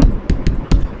plus 1.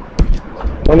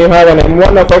 Then you have an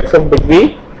m1 of x of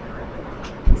degree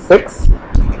 6.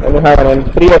 Then you have an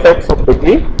m3 of x of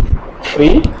degree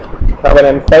 3. Have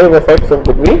an m5 of x of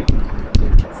degree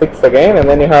 6 again, and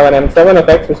then you have an m7 of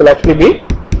x, which will actually be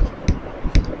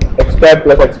x squared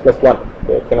plus x plus 1.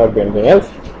 Okay, it cannot be anything else.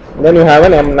 And then you have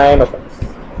an m9 of x.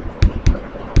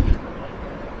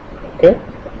 Okay,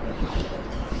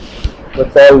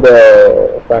 that's all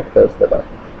the factors that are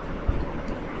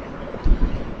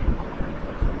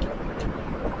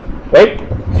right.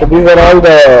 So these are all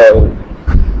the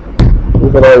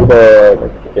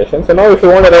multiplications. So now if you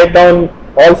want to write down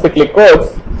all cyclic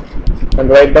codes and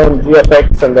write down g of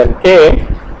x and then k,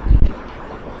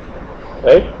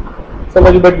 right? It's a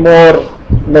little bit more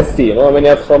messy, you know. When you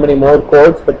have so many more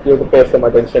codes, but you have to pay some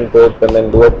attention to it and then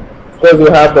do it. Of course,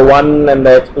 you have the 1 and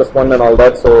the x plus 1 and all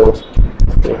that, so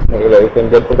you can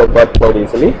get to the part quite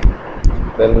easily.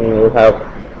 Then you have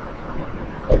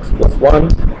x plus 1,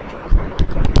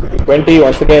 20.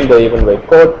 Once again, the even weight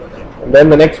code, and then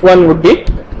the next one would be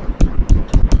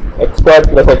x squared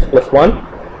plus x plus 1,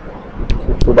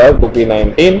 which would have degree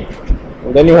 19.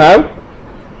 And then you have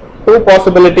two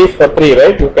possibilities for 3,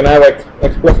 right? You can have x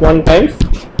plus 1 times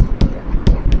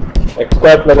x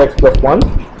squared plus x plus 1,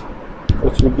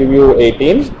 which will give you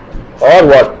 18, or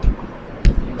what?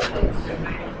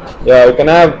 Yeah, you can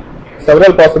have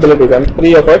several possibilities.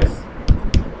 m3 of x.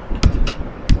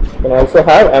 You can also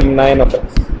have m9 of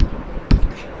x.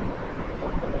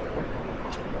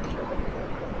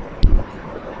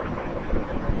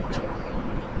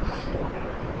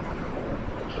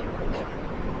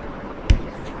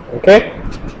 Okay,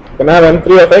 you can have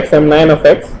m3 of x, m9 of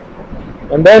x,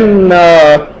 and then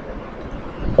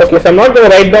okay. So I'm not going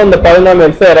to write down the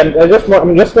polynomials here. I'm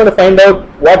just going to find out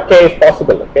what k is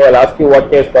possible. Okay, I'll ask you what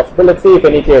k is possible. Let's see if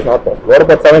any k is not possible. What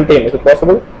about 17? Is it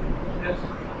possible? Yes.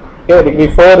 Okay, degree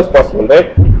 4 is possible,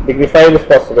 right? Degree 5 is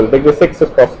possible. Degree 6 is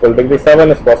possible. Degree 7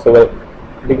 is possible.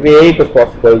 Degree 8 is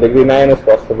possible. Degree 9 is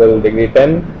possible. Degree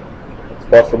 10 is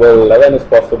possible. 11 is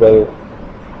possible,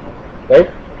 right?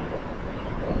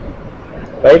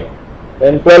 Right?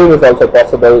 Then 12 is also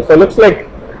possible. So it looks like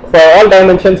for all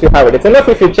dimensions you have it. It's enough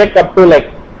if you check up to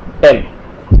like 10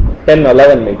 or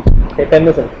 11 maybe. Okay, 10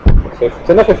 isn't. So it's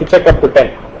enough if you check up to 10.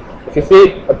 If you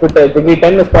see up to degree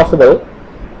 10 is possible,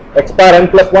 x bar n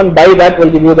plus 1 by that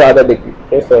will give you the other degree.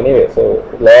 Okay, so anyway, so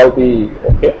it will all be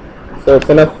okay. So it's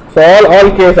enough. So all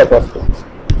k's are possible.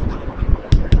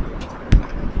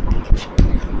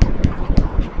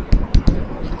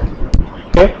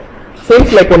 Okay.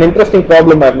 Seems like an interesting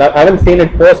problem. I haven't seen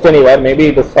it posted anywhere. Maybe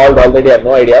it is solved already. I have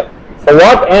no idea. For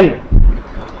what n?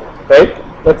 Right?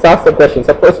 Let's ask the question.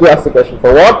 Suppose we ask the question.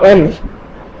 For what n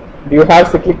do you have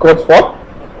cyclic codes for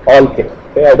all k?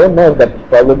 Okay, I don't know if that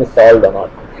problem is solved or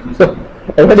not. So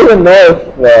I don't even know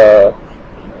if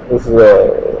this is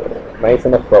a nice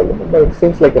enough problem. But it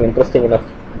seems like an interesting enough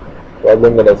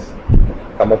problem that has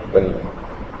come up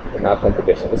in our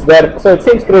computation. Is there? So it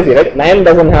seems crazy, right? 9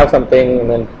 doesn't have something, and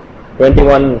then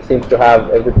 21 seems to have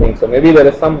everything. So maybe there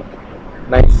is some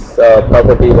nice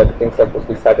property that things are supposed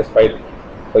to be satisfied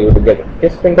for you to get it.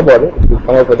 Just think about it. If you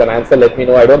come up with an answer, let me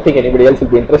know. I don't think anybody else will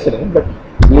be interested in it, but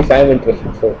at least I am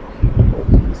interested. So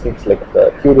it seems like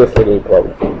a curious little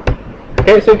problem.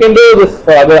 Okay, so you can do this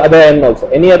for other n also.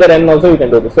 Any other n also you can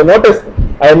do this. So notice,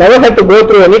 I have never had to go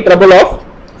through any trouble of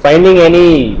finding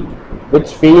any which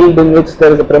field in which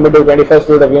there is a primitive 21st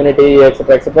root of unity,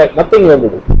 etc., etc. Nothing you have to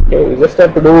do. Okay, you just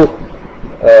have to do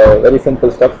very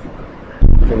simple stuff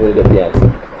and you will get the answer.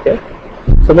 Okay,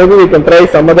 so maybe we can try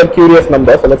some other curious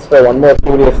number. So let's try one more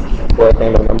curious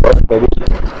kind of number. Maybe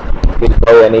we'll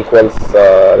try n equals.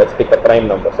 Let's pick a prime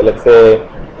number. So let's say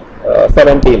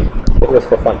 17. Just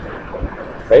for fun,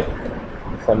 right?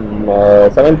 Some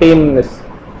 17 is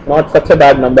not such a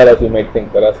bad number as you might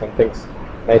think. There are some things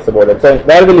nice about it. So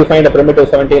where will you find a primitive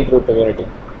 17th root of unity?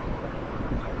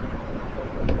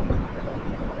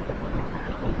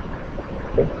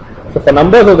 Okay. So for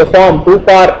numbers of the form 2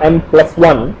 power m plus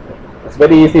 1, it's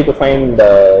very easy to find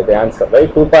the answer,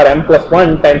 right? 2 power m plus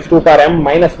 1 times 2 power m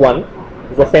minus 1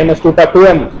 is the same as 2 power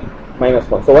 2m minus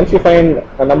 1. So once you find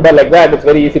a number like that, it's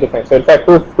very easy to find. So in fact,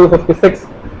 256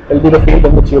 will be the field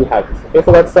in which you will have this. Okay,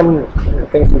 so that's some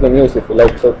things you can use if you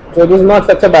like. So this is not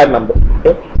such a bad number.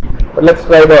 Okay, but let's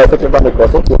try the cyclotomic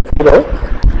process. So 0,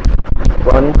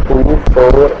 1, 2,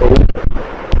 4, 8,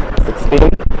 16,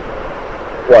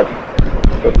 what?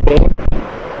 15,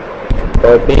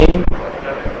 13,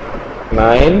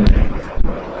 9.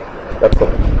 That's it.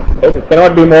 Okay, it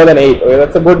cannot be more than 8. Okay,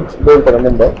 that's a good goal to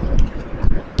remember.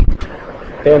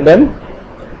 Okay, and then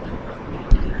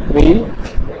 3,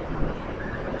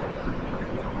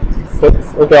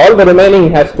 6. Okay, all the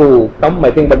remaining has to come,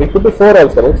 I think, but it could be 4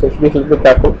 also, right? So it should be a little bit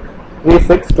careful. 3,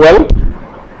 6, 12,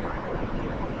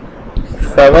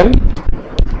 7,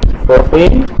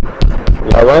 14,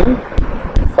 11,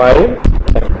 5,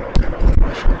 10.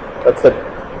 That's it.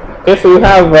 Okay, so you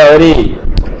have very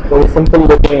simple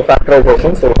looking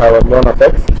factorization. So you have m1 of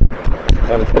x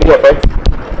and 3 of x,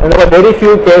 and there are very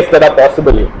few k's that are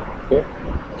possible here. Okay,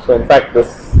 so in fact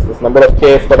this number of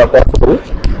k's that are possible,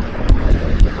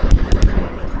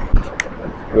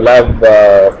 you will have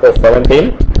of course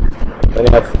 17, then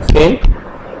you have 16,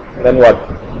 and then what?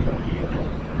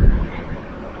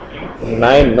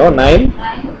 9, no, 9,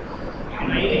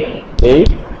 8,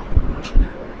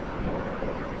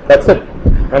 that's it,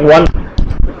 and 1.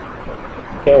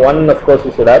 Okay, 1 of course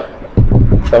we should have.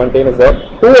 17 is there.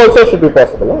 2 also should be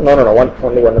possible. No, 1,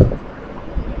 only 1 is possible.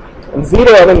 And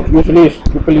 0, I mean, usually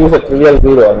people use a trivial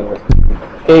 0. I mean,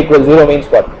 k equals 0 means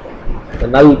what? A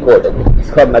null code. It's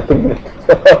got nothing in it.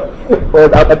 So,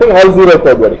 I think all 0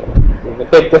 code very. You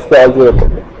take just the all 0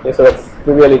 code. Okay, so that's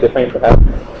trivially defined to have.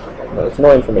 There's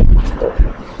no information. So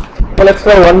let's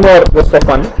try one more just for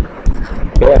fun.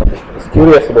 Okay, I'm just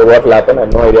curious about what will happen. I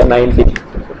have no idea. 19.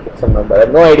 Some number. I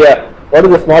have no idea. What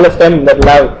is the smallest term that will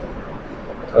have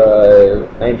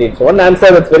 19? So one answer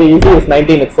that's very easy is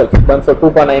 19 itself. So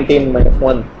 2 power 19 minus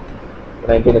 1.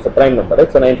 19 is a prime number,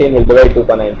 right? So 19 will divide 2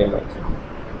 power 19 minus 1.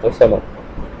 Yes or no?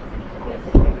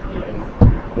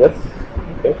 Yes?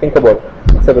 Okay, think about it.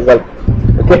 That's the result.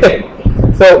 Okay.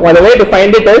 So one way to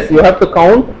find it is you have to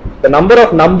count the number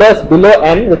of numbers below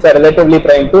n which are relatively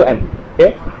prime to n.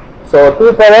 Okay. So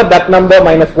 2 power that number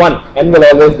minus 1, n will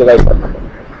always divide that number.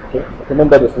 Okay.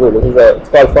 Remember this rule. It's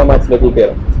called Fermat's little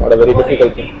theorem. It's not a very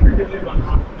difficult thing.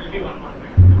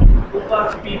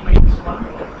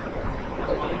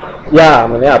 Yeah, I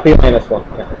mean, yeah, p minus 1.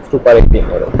 Yeah, it's 2 power 18.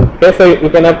 Okay, so you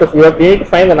need to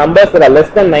find the numbers that are less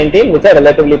than 19 which are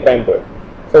relatively prime to it.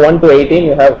 So 1 to 18,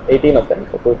 you have 18 of them.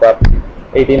 So 2 power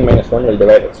 18 minus 1 will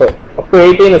divide it. So up to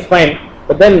 18 is fine,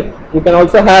 but then you can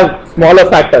also have smaller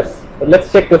factors. But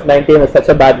let's check if 19 is such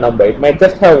a bad number. It might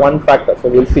just have one factor, so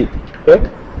we'll see. Okay,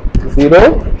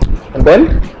 0, and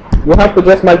then you have to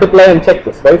just multiply and check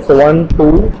this, right? So 1,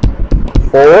 2,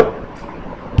 4,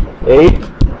 8,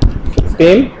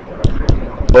 16,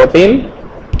 14,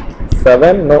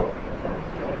 7, no,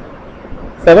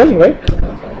 7, right?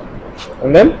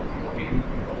 And then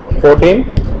 14,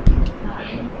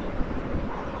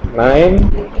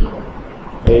 9,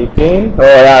 18, oh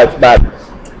yeah, it's bad.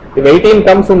 If 18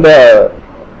 comes in the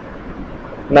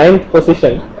 9th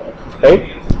position, right,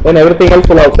 then everything else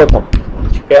will also come.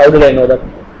 Okay, how did I know that?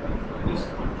 It's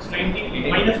 19,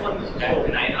 minus 1 is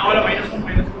 9, all minus 1,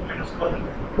 minus 2, minus 1.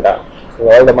 Yeah,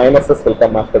 so all the minuses will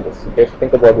come after this. Okay, so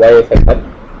think about why I said that.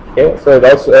 Okay, so it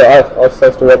also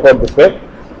has to work out this way.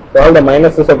 So all the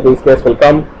minuses of these guys will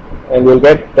come, and you'll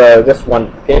get just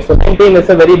 1. Okay, so 19 is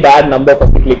a very bad number for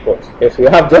cyclic codes. Okay, so you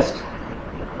have just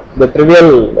the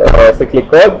trivial cyclic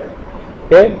code.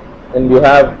 Okay, and you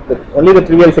have only the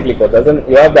trivial cyclic codes. As in,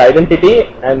 you have the identity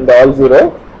and the all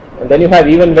 0, and then you have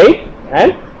even weight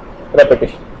and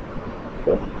repetition.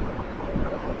 Okay,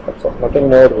 that's all. Nothing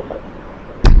more.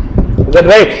 Is that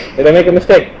right? Did I make a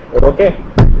mistake? Okay.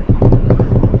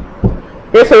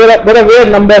 Okay, so there are weird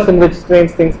numbers in which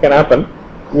strange things can happen.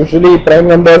 Usually prime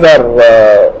numbers are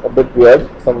a bit weird.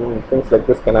 Some things like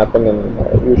this can happen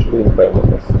usually in prime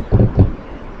numbers.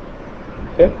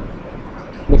 Okay,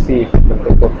 let me see if we can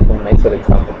take up some nicer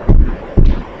example.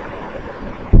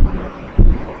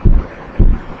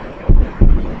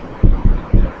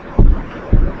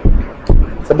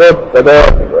 It's about whether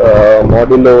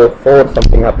modulo 4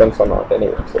 something happens or not.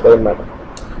 Anyway, so it doesn't matter.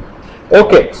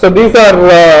 Okay, so these are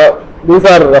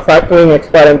factoring x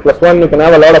bar n plus 1. You can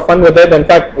have a lot of fun with it. In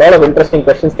fact, a lot of interesting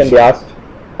questions can be asked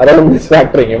around this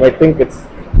factoring. You might think it's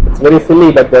very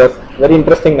silly, but there's very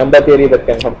interesting number theory that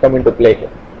can come into play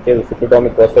here. Okay, the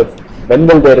cyclotomic process, when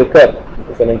will they recur?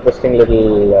 It's an interesting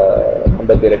one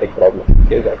number theoretic problem.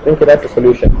 Okay, I think it has a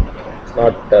solution. It's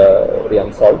not very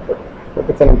unsolved, but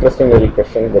it's an interesting little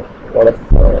question that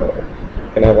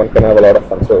one can have a lot of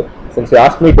fun. So since you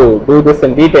asked me to do this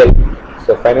in detail,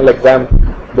 so final exam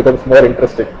becomes more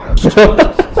interesting.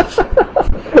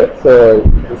 So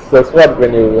that's what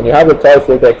when you have a choice,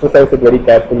 you have to exercise it very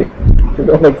carefully. If you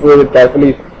don't exercise it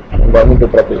carefully, I'm going to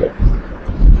trouble it.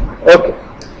 Okay,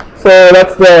 so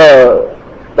that's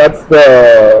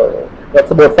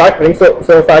about factoring.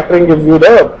 So factoring gives you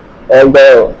all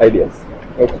the ideas.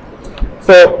 Okay.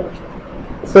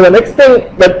 So the next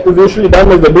thing that is usually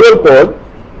done is the dual code.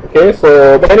 Okay,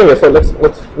 so but anyway, so let's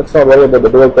not worry about the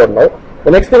dual code now.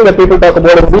 The next thing that people talk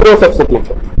about is zeros of cyclic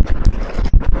code.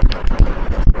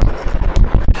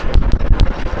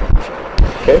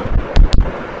 Okay,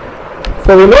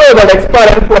 so we know that x bar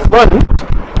n plus 1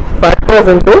 factors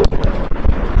into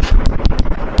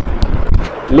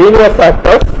linear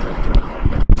factors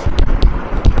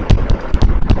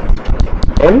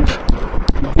in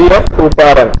g of 2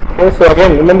 bar n. Okay, so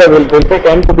again remember we'll take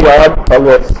n to be odd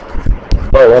powers.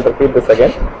 So I won't repeat this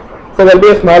again. So there will be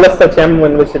a smallest such m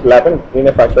in which it will happen,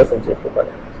 linear factors in g of 2 bar n.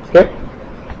 Okay,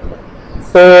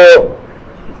 so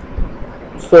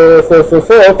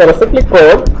for a cyclic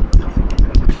code,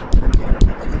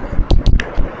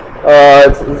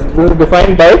 this is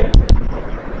defined by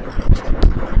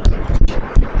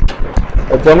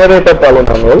a generator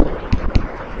polynomial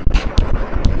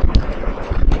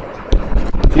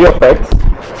g of x,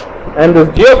 and this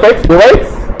g of x divides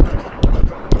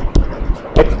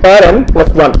x bar n plus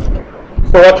 1.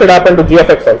 So what should happen to g of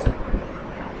x also?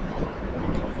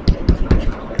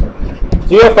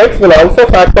 G of x will also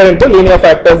factor into linear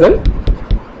factors in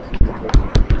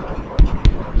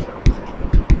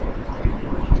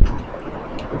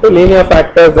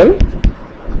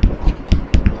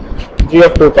g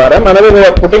of 2 bar m. Another way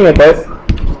of putting it is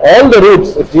all the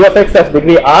roots, if g of x has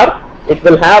degree r, it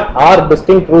will have r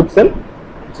distinct roots in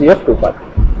g of 2 bar.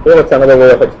 Okay, that's another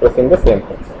way of expressing the same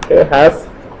thing. Okay, has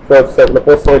so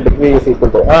suppose say degree is equal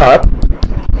to r.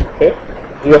 Okay,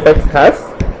 g of x has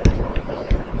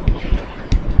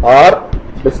r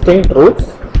distinct roots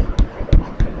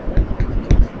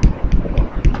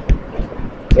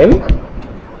in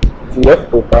g of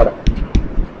 2 bar.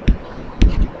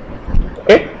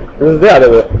 Okay, this is the other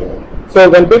way. So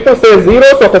when people say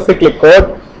zeros of a cyclic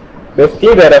code,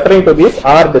 basically they are referring to these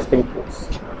r distinct roots.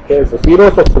 Okay, so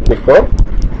zeros of cyclic code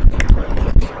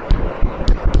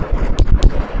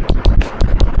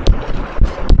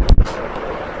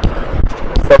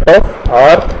set of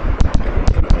r.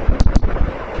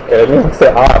 Let me say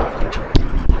R,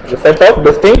 the set of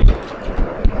distinct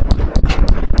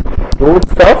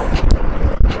roots of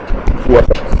g of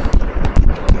x.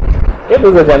 Okay,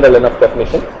 this is a general enough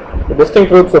definition. The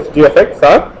distinct roots of g of x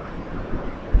are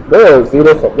the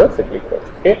zeros of the cyclic code.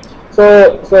 Okay, so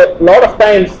a lot of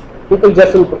times people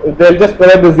they'll just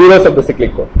provide the zeros of the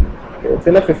cyclic code. Okay, it's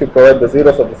enough if you provide the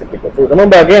zeros of the cyclic code. So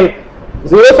remember again,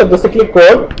 zeros of the cyclic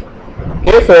code.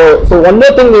 Okay, so one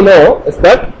more thing we know is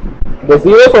that the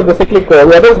zeros of the cyclic code,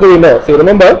 what else do we know? So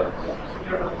remember,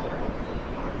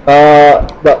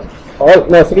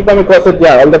 cyclic dynamic quotient,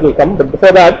 all that will come. But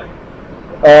before that,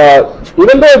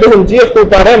 even though it is in g of 2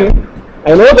 bar n,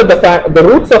 I know that the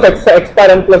roots of x bar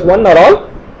n plus 1 are all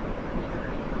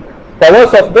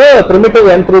powers of the primitive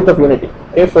nth root of unity.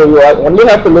 Okay, so you only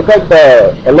have to look at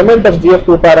the element of g of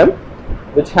 2 bar n,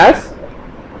 which has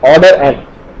order n.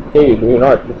 Okay,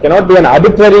 it cannot be an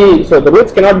arbitrary, so the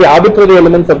roots cannot be arbitrary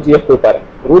elements of g of 2 bar n.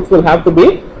 Roots will have to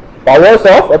be powers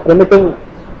of a primitive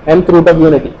nth root of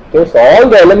unity. Okay, so all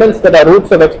the elements that are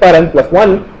roots of x bar n plus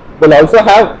 1 will also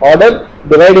have order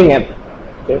dividing n.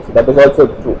 Okay, so that is also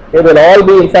true. Okay, they will all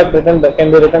be in fact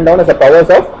can be written down as a powers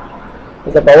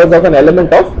of an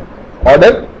element of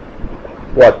order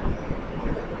what?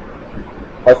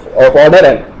 Of order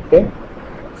n. Okay,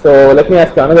 so let me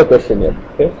ask you another question here.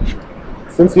 Okay,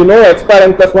 since you know x bar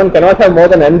n plus 1 cannot have more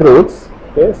than n roots,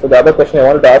 okay, so the other question I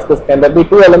wanted to ask is, can there be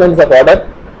two elements of order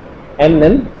n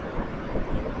in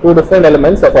two different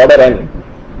elements of order n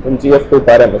in g of 2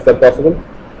 bar m? Is that possible?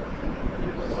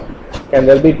 Can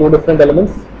there be two different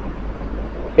elements?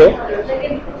 Okay,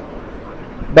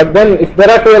 but then if there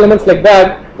are two elements like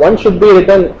that, we should be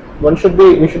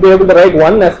able to write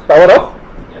one as power of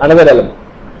another element.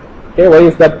 Okay, why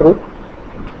is that true?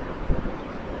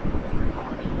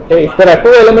 Okay, if there are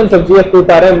two elements of g of 2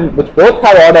 bar m which both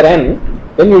have order n,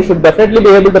 then you should definitely be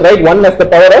able to write one as the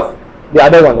power of the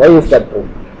other one. Why is that true?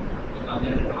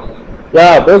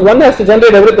 Yeah, because one has to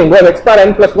generate everything. Where x bar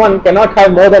n plus 1 cannot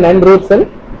have more than n roots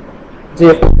in g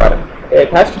of 2 bar n. It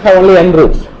has to have only n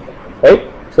roots, right?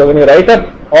 So when you write up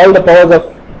all the powers of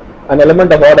an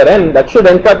element of order n, that should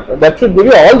give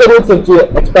you all the roots of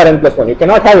x bar n plus 1. You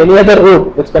cannot have any other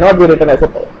root which cannot be written as a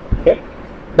power. Okay,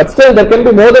 but still there can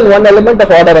be more than one element of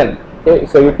order n. Okay,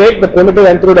 so you take the primitive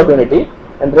nth root of unity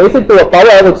and raise it to a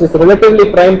power which is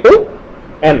relatively prime to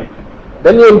n.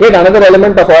 Then you will get another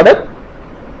element of order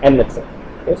n itself.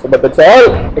 Okay, so but it's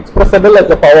all expressible as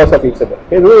the powers of each other.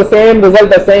 Okay, this is the same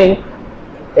result as saying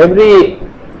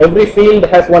every field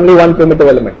has only one primitive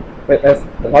element. Has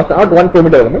not one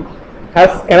primitive element.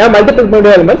 Can have multiple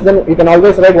primitive elements, then you can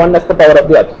always write one as the power of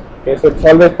the other. Okay, so it's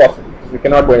always possible. We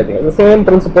cannot do anything. The same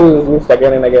principle is used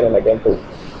again and again and again to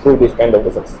prove these kind of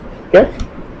results. Okay.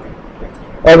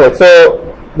 Alright,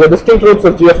 so the distinct roots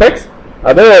of g of x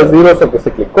are the zeros of the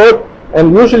cyclic code,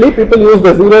 and usually people use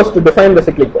the zeros to define the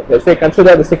cyclic code. They say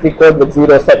consider the cyclic code with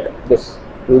zero set. This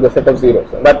is the set of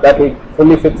zeros, and that will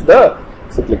fully fits the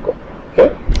cyclic code.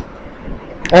 Okay.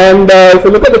 And if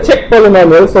you look at the check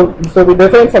polynomial, so we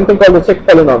define something called the check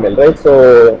polynomial, right?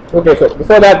 So okay, so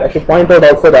before that I should point out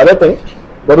also the other thing.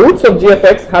 The roots of g of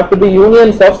x have to be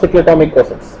unions of cyclotomic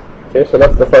cosets. Okay, so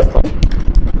that's the first one.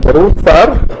 The roots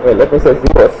are, well, let me say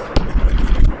zeros.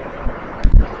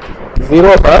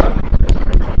 Zeros are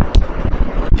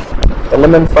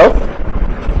elements of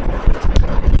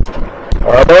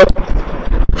order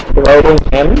dividing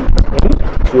n in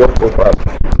g of 2 power.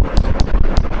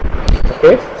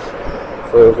 Okay,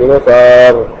 so zeros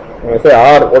are, when I say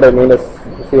R, what I mean is,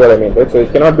 you see what I mean, right? So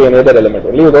it cannot be any other element.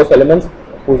 Only those elements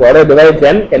whose order divides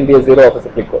n can be a zero of a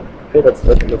cyclic code. Okay, that's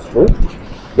true.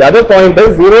 The other point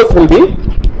is zeros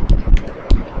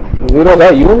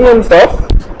are unions of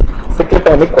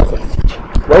cyclotomic cosets.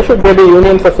 Why should they be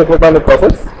unions of cyclotomic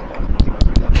cosets?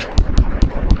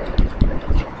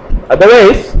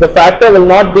 Otherwise, the factor will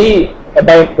not be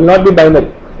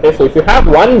binary. Okay, so if you have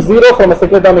one zero from a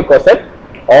cyclotomic coset,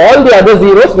 all the other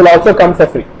zeros will also come for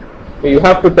free. So you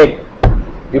have to take.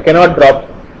 You cannot drop,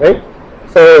 right?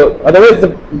 So otherwise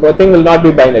the thing will not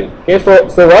be binary. Okay,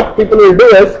 so what people will do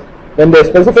is, when they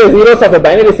specify zeros of a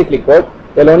binary cyclic code,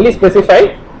 they will only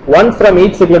specify one from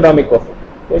each cyclotomic coset.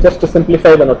 Okay, just to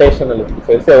simplify the notation a little.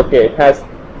 So you say, okay, it has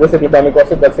this cyclotomic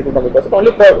coset, that cyclotomic coset.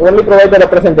 Only provide the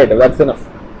representative. That's enough.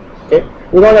 Okay,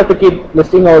 we don't have to keep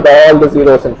listing out all the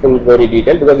zeros in full very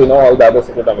detail, because we know all the other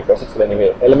cyclotomic cosets. So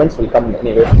anyway, elements will come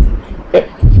anyway. Okay,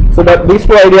 so that these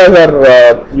two ideas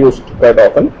are used quite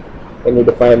often when you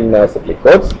define cyclic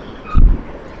codes.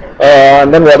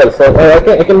 And then what else? So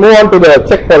I can move on to the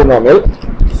check polynomial.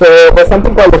 So there's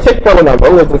something called the check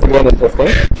polynomial, which is again interesting.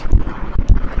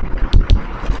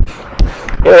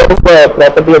 Okay, what is the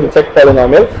property of the check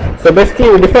polynomial? So basically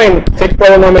we define check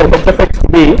polynomial h of x to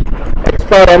be x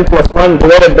power n plus 1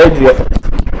 divided by g of x.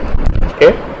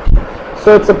 Okay,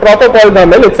 so it's a proper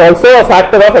polynomial. It's also a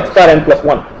factor of x power n plus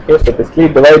 1. Okay, so basically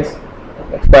it divides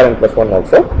x power n plus 1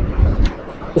 also.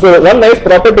 So one nice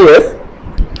property is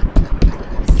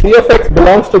c of x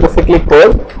belongs to the cyclic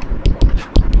code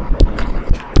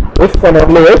if and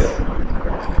only if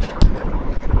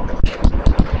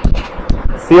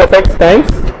c of x times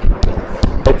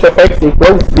h of x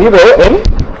equals 0 in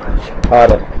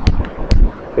Rn.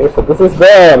 Okay, so this is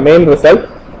the main result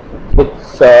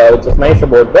which is nice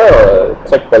about the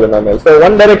check polynomial. So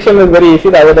one direction is very easy,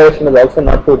 the other direction is also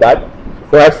not too bad.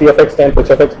 So you have c of x times h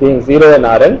of x being 0 in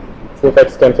Rn, c of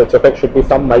x times h of x should be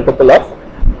some multiple of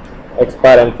x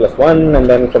power n plus 1, and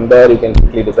then from there you can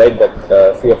quickly decide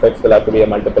that c of x will have to be a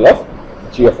multiple of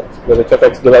g of x, because h of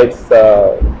x divides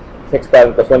x power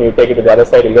n plus 1, you take it to the other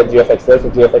side, you get g of x there, so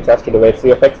g of x has to divide c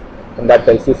of x, and that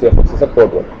tells you c of x is a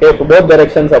code word. Okay, so both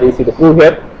directions are easy to prove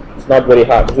here, it's not very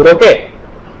hard. Is it okay?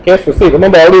 Okay, so see,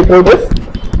 remember how do you prove this?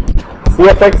 C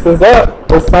of x is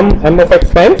some m of x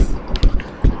times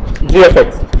g of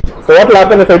x. So what will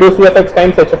happen if I do c of x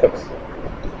times h of x?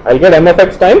 I'll get m of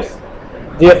x times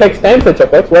g of x times h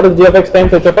of x. What is g of x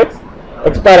times h of x?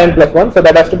 X power n plus 1, so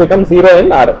that has to become 0 in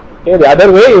Rn. Okay, the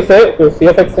other way you say c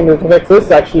of x times h of x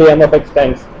is actually m of x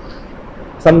times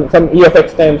some e of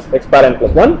x times x power n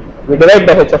plus 1. We divide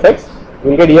by h of x,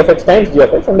 we will get e of x times g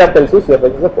of x, and that tells you c of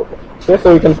x is a code. Okay,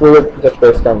 so you can prove it just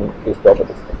based on these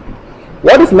properties.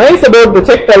 What is nice about the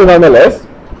check polynomial is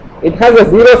it has a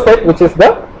zero set which is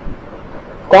the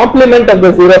complement of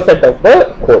the zero set of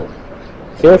the code.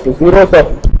 Okay, so zeros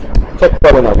of check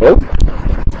polynomial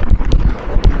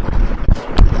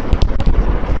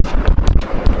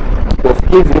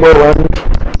basically 0, 1,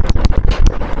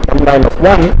 n minus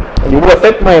 1, and you do a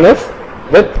set minus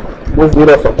with the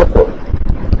zeros of the code.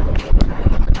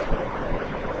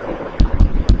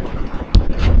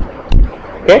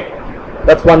 Okay,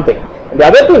 that's one thing. And the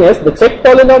other thing is the check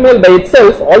polynomial by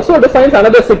itself also defines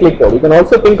another cyclic code. You can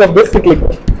also think of this cyclic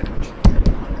code.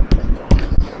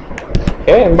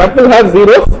 Okay, and that will have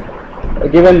zeros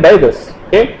given by this.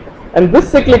 Okay, and this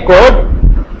cyclic code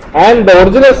and the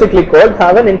original cyclic code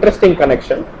have an interesting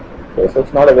connection. Okay, so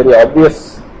it's not a very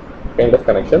obvious kind of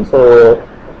connection. So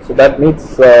that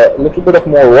needs a little bit of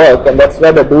more work, and that's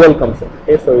where the dual comes in.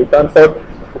 Okay, so it turns out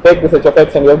to take this h of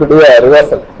x and you have to do a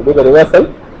reversal. To do the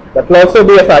reversal, that will also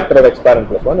be a factor of x bar n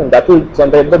plus 1, and that will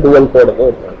generate the dual code of the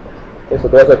original. Okay, so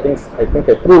those are things I think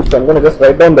I proved. So I'm going to just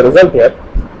write down the result here.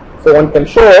 So one can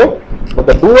show that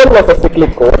the dual of a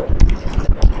cyclic code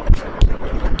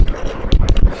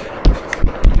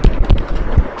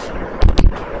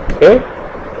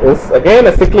is again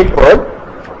a cyclic code.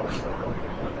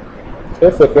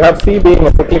 Okay, so if you have C being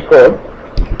a cyclic code,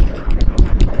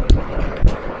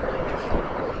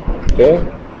 okay,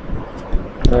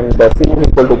 and C is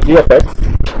equal to G of x,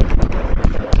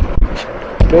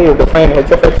 okay, you define h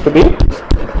of x to be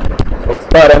x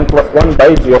bar n plus 1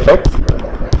 by G of x.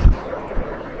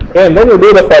 Okay, and then you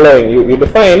do the following. You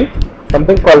define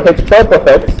something called h perp of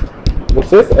x,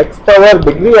 which is x power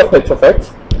degree of h of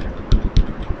x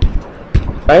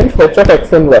times h of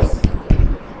x inverse.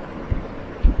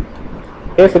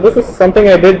 Okay, so this is something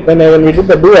I did when we did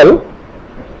the dual.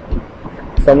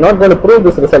 So I'm not going to prove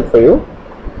this result for you.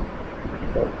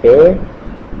 Okay,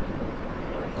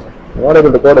 I'm not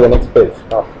able to go to the next page.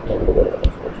 I'm not able to go to the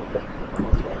next page. Okay.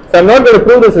 So I'm not going to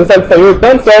prove this result for you. It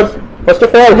turns out, first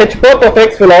of all, h perp of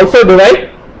x will also divide.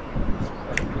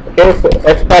 Okay, so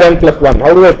x bar n plus 1.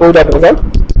 How do I prove that result?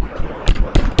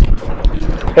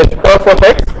 H perp of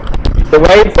x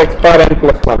divides x bar n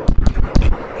plus 1.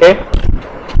 Okay,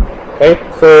 right?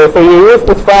 So you use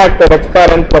this fact that x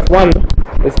bar n plus 1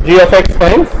 is g of x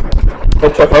times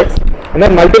h of x, and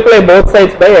then multiply both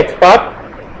sides by x bar.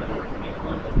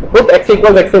 Put x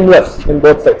equals x inverse in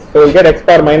both sides. So you'll get x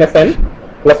bar minus n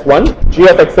plus 1 g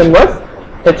of x inverse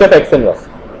h of x inverse,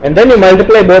 and then you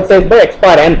multiply both sides by x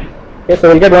bar n. Okay, so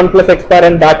we'll get 1 plus x bar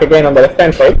n back again on the left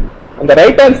hand side. On the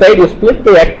right hand side, you split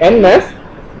the n as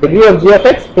degree of g of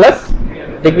x plus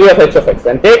degree of h of x,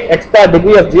 and take x bar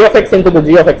degree of g of x into the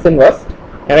g of x inverse,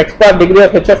 and x bar degree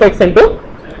of h of x into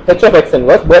h of x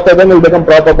inverse. Both of them will become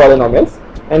proper polynomials,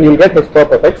 and you'll get h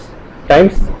perp of x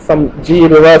times some g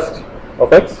reversed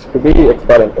of x to be x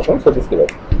bar n plus 1. So this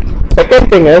gives us. Second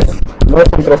thing is,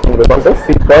 most interesting result is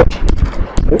C perp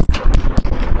is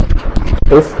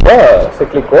the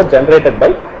cyclic code generated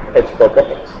by h perp of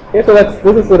x. Okay, so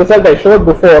this is the result I showed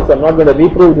before, so I'm not going to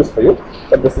reprove this for you,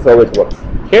 but this is how it works.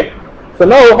 Okay, so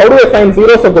now how do I find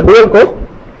zeros of the dual code?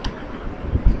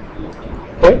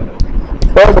 Okay,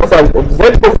 third result, if z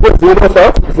is the zeros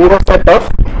of zero set of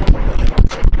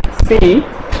C,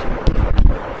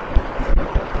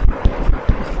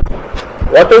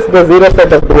 what is the zero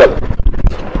set of dual?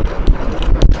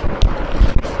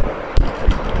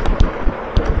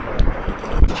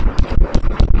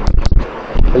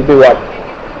 Will be what?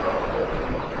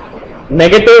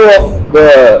 Negative of the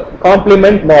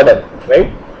complement model,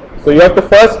 right? So you have to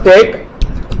first take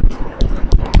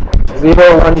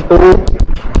 0, 1, 2,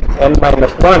 n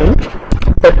minus 1,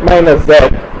 set minus z,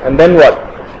 and then what?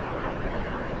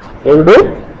 You will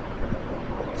do?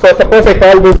 So suppose I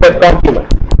call this z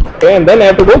complement, okay, and then I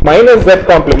have to do minus z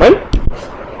complement.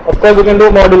 Of course you can do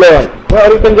modulo n, or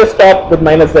you can just stop with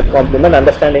minus z complement,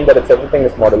 understanding that everything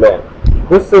is modulo n.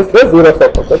 This is the zero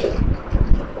set of it.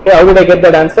 Okay, how did I get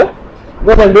that answer?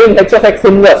 Because I am doing h of x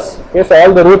inverse. Okay, so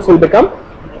all the roots will become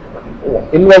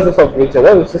inverses of each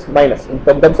other, which is minus. In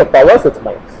terms of powers, it's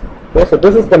minus. Okay, so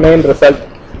this is the main result.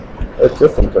 It's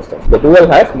just interesting. The dual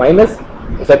has minus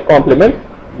z complement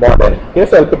mod n. Okay,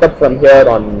 so I'll pick up from here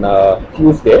on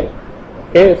Tuesday.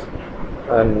 Okay,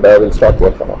 and we'll start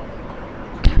work from now.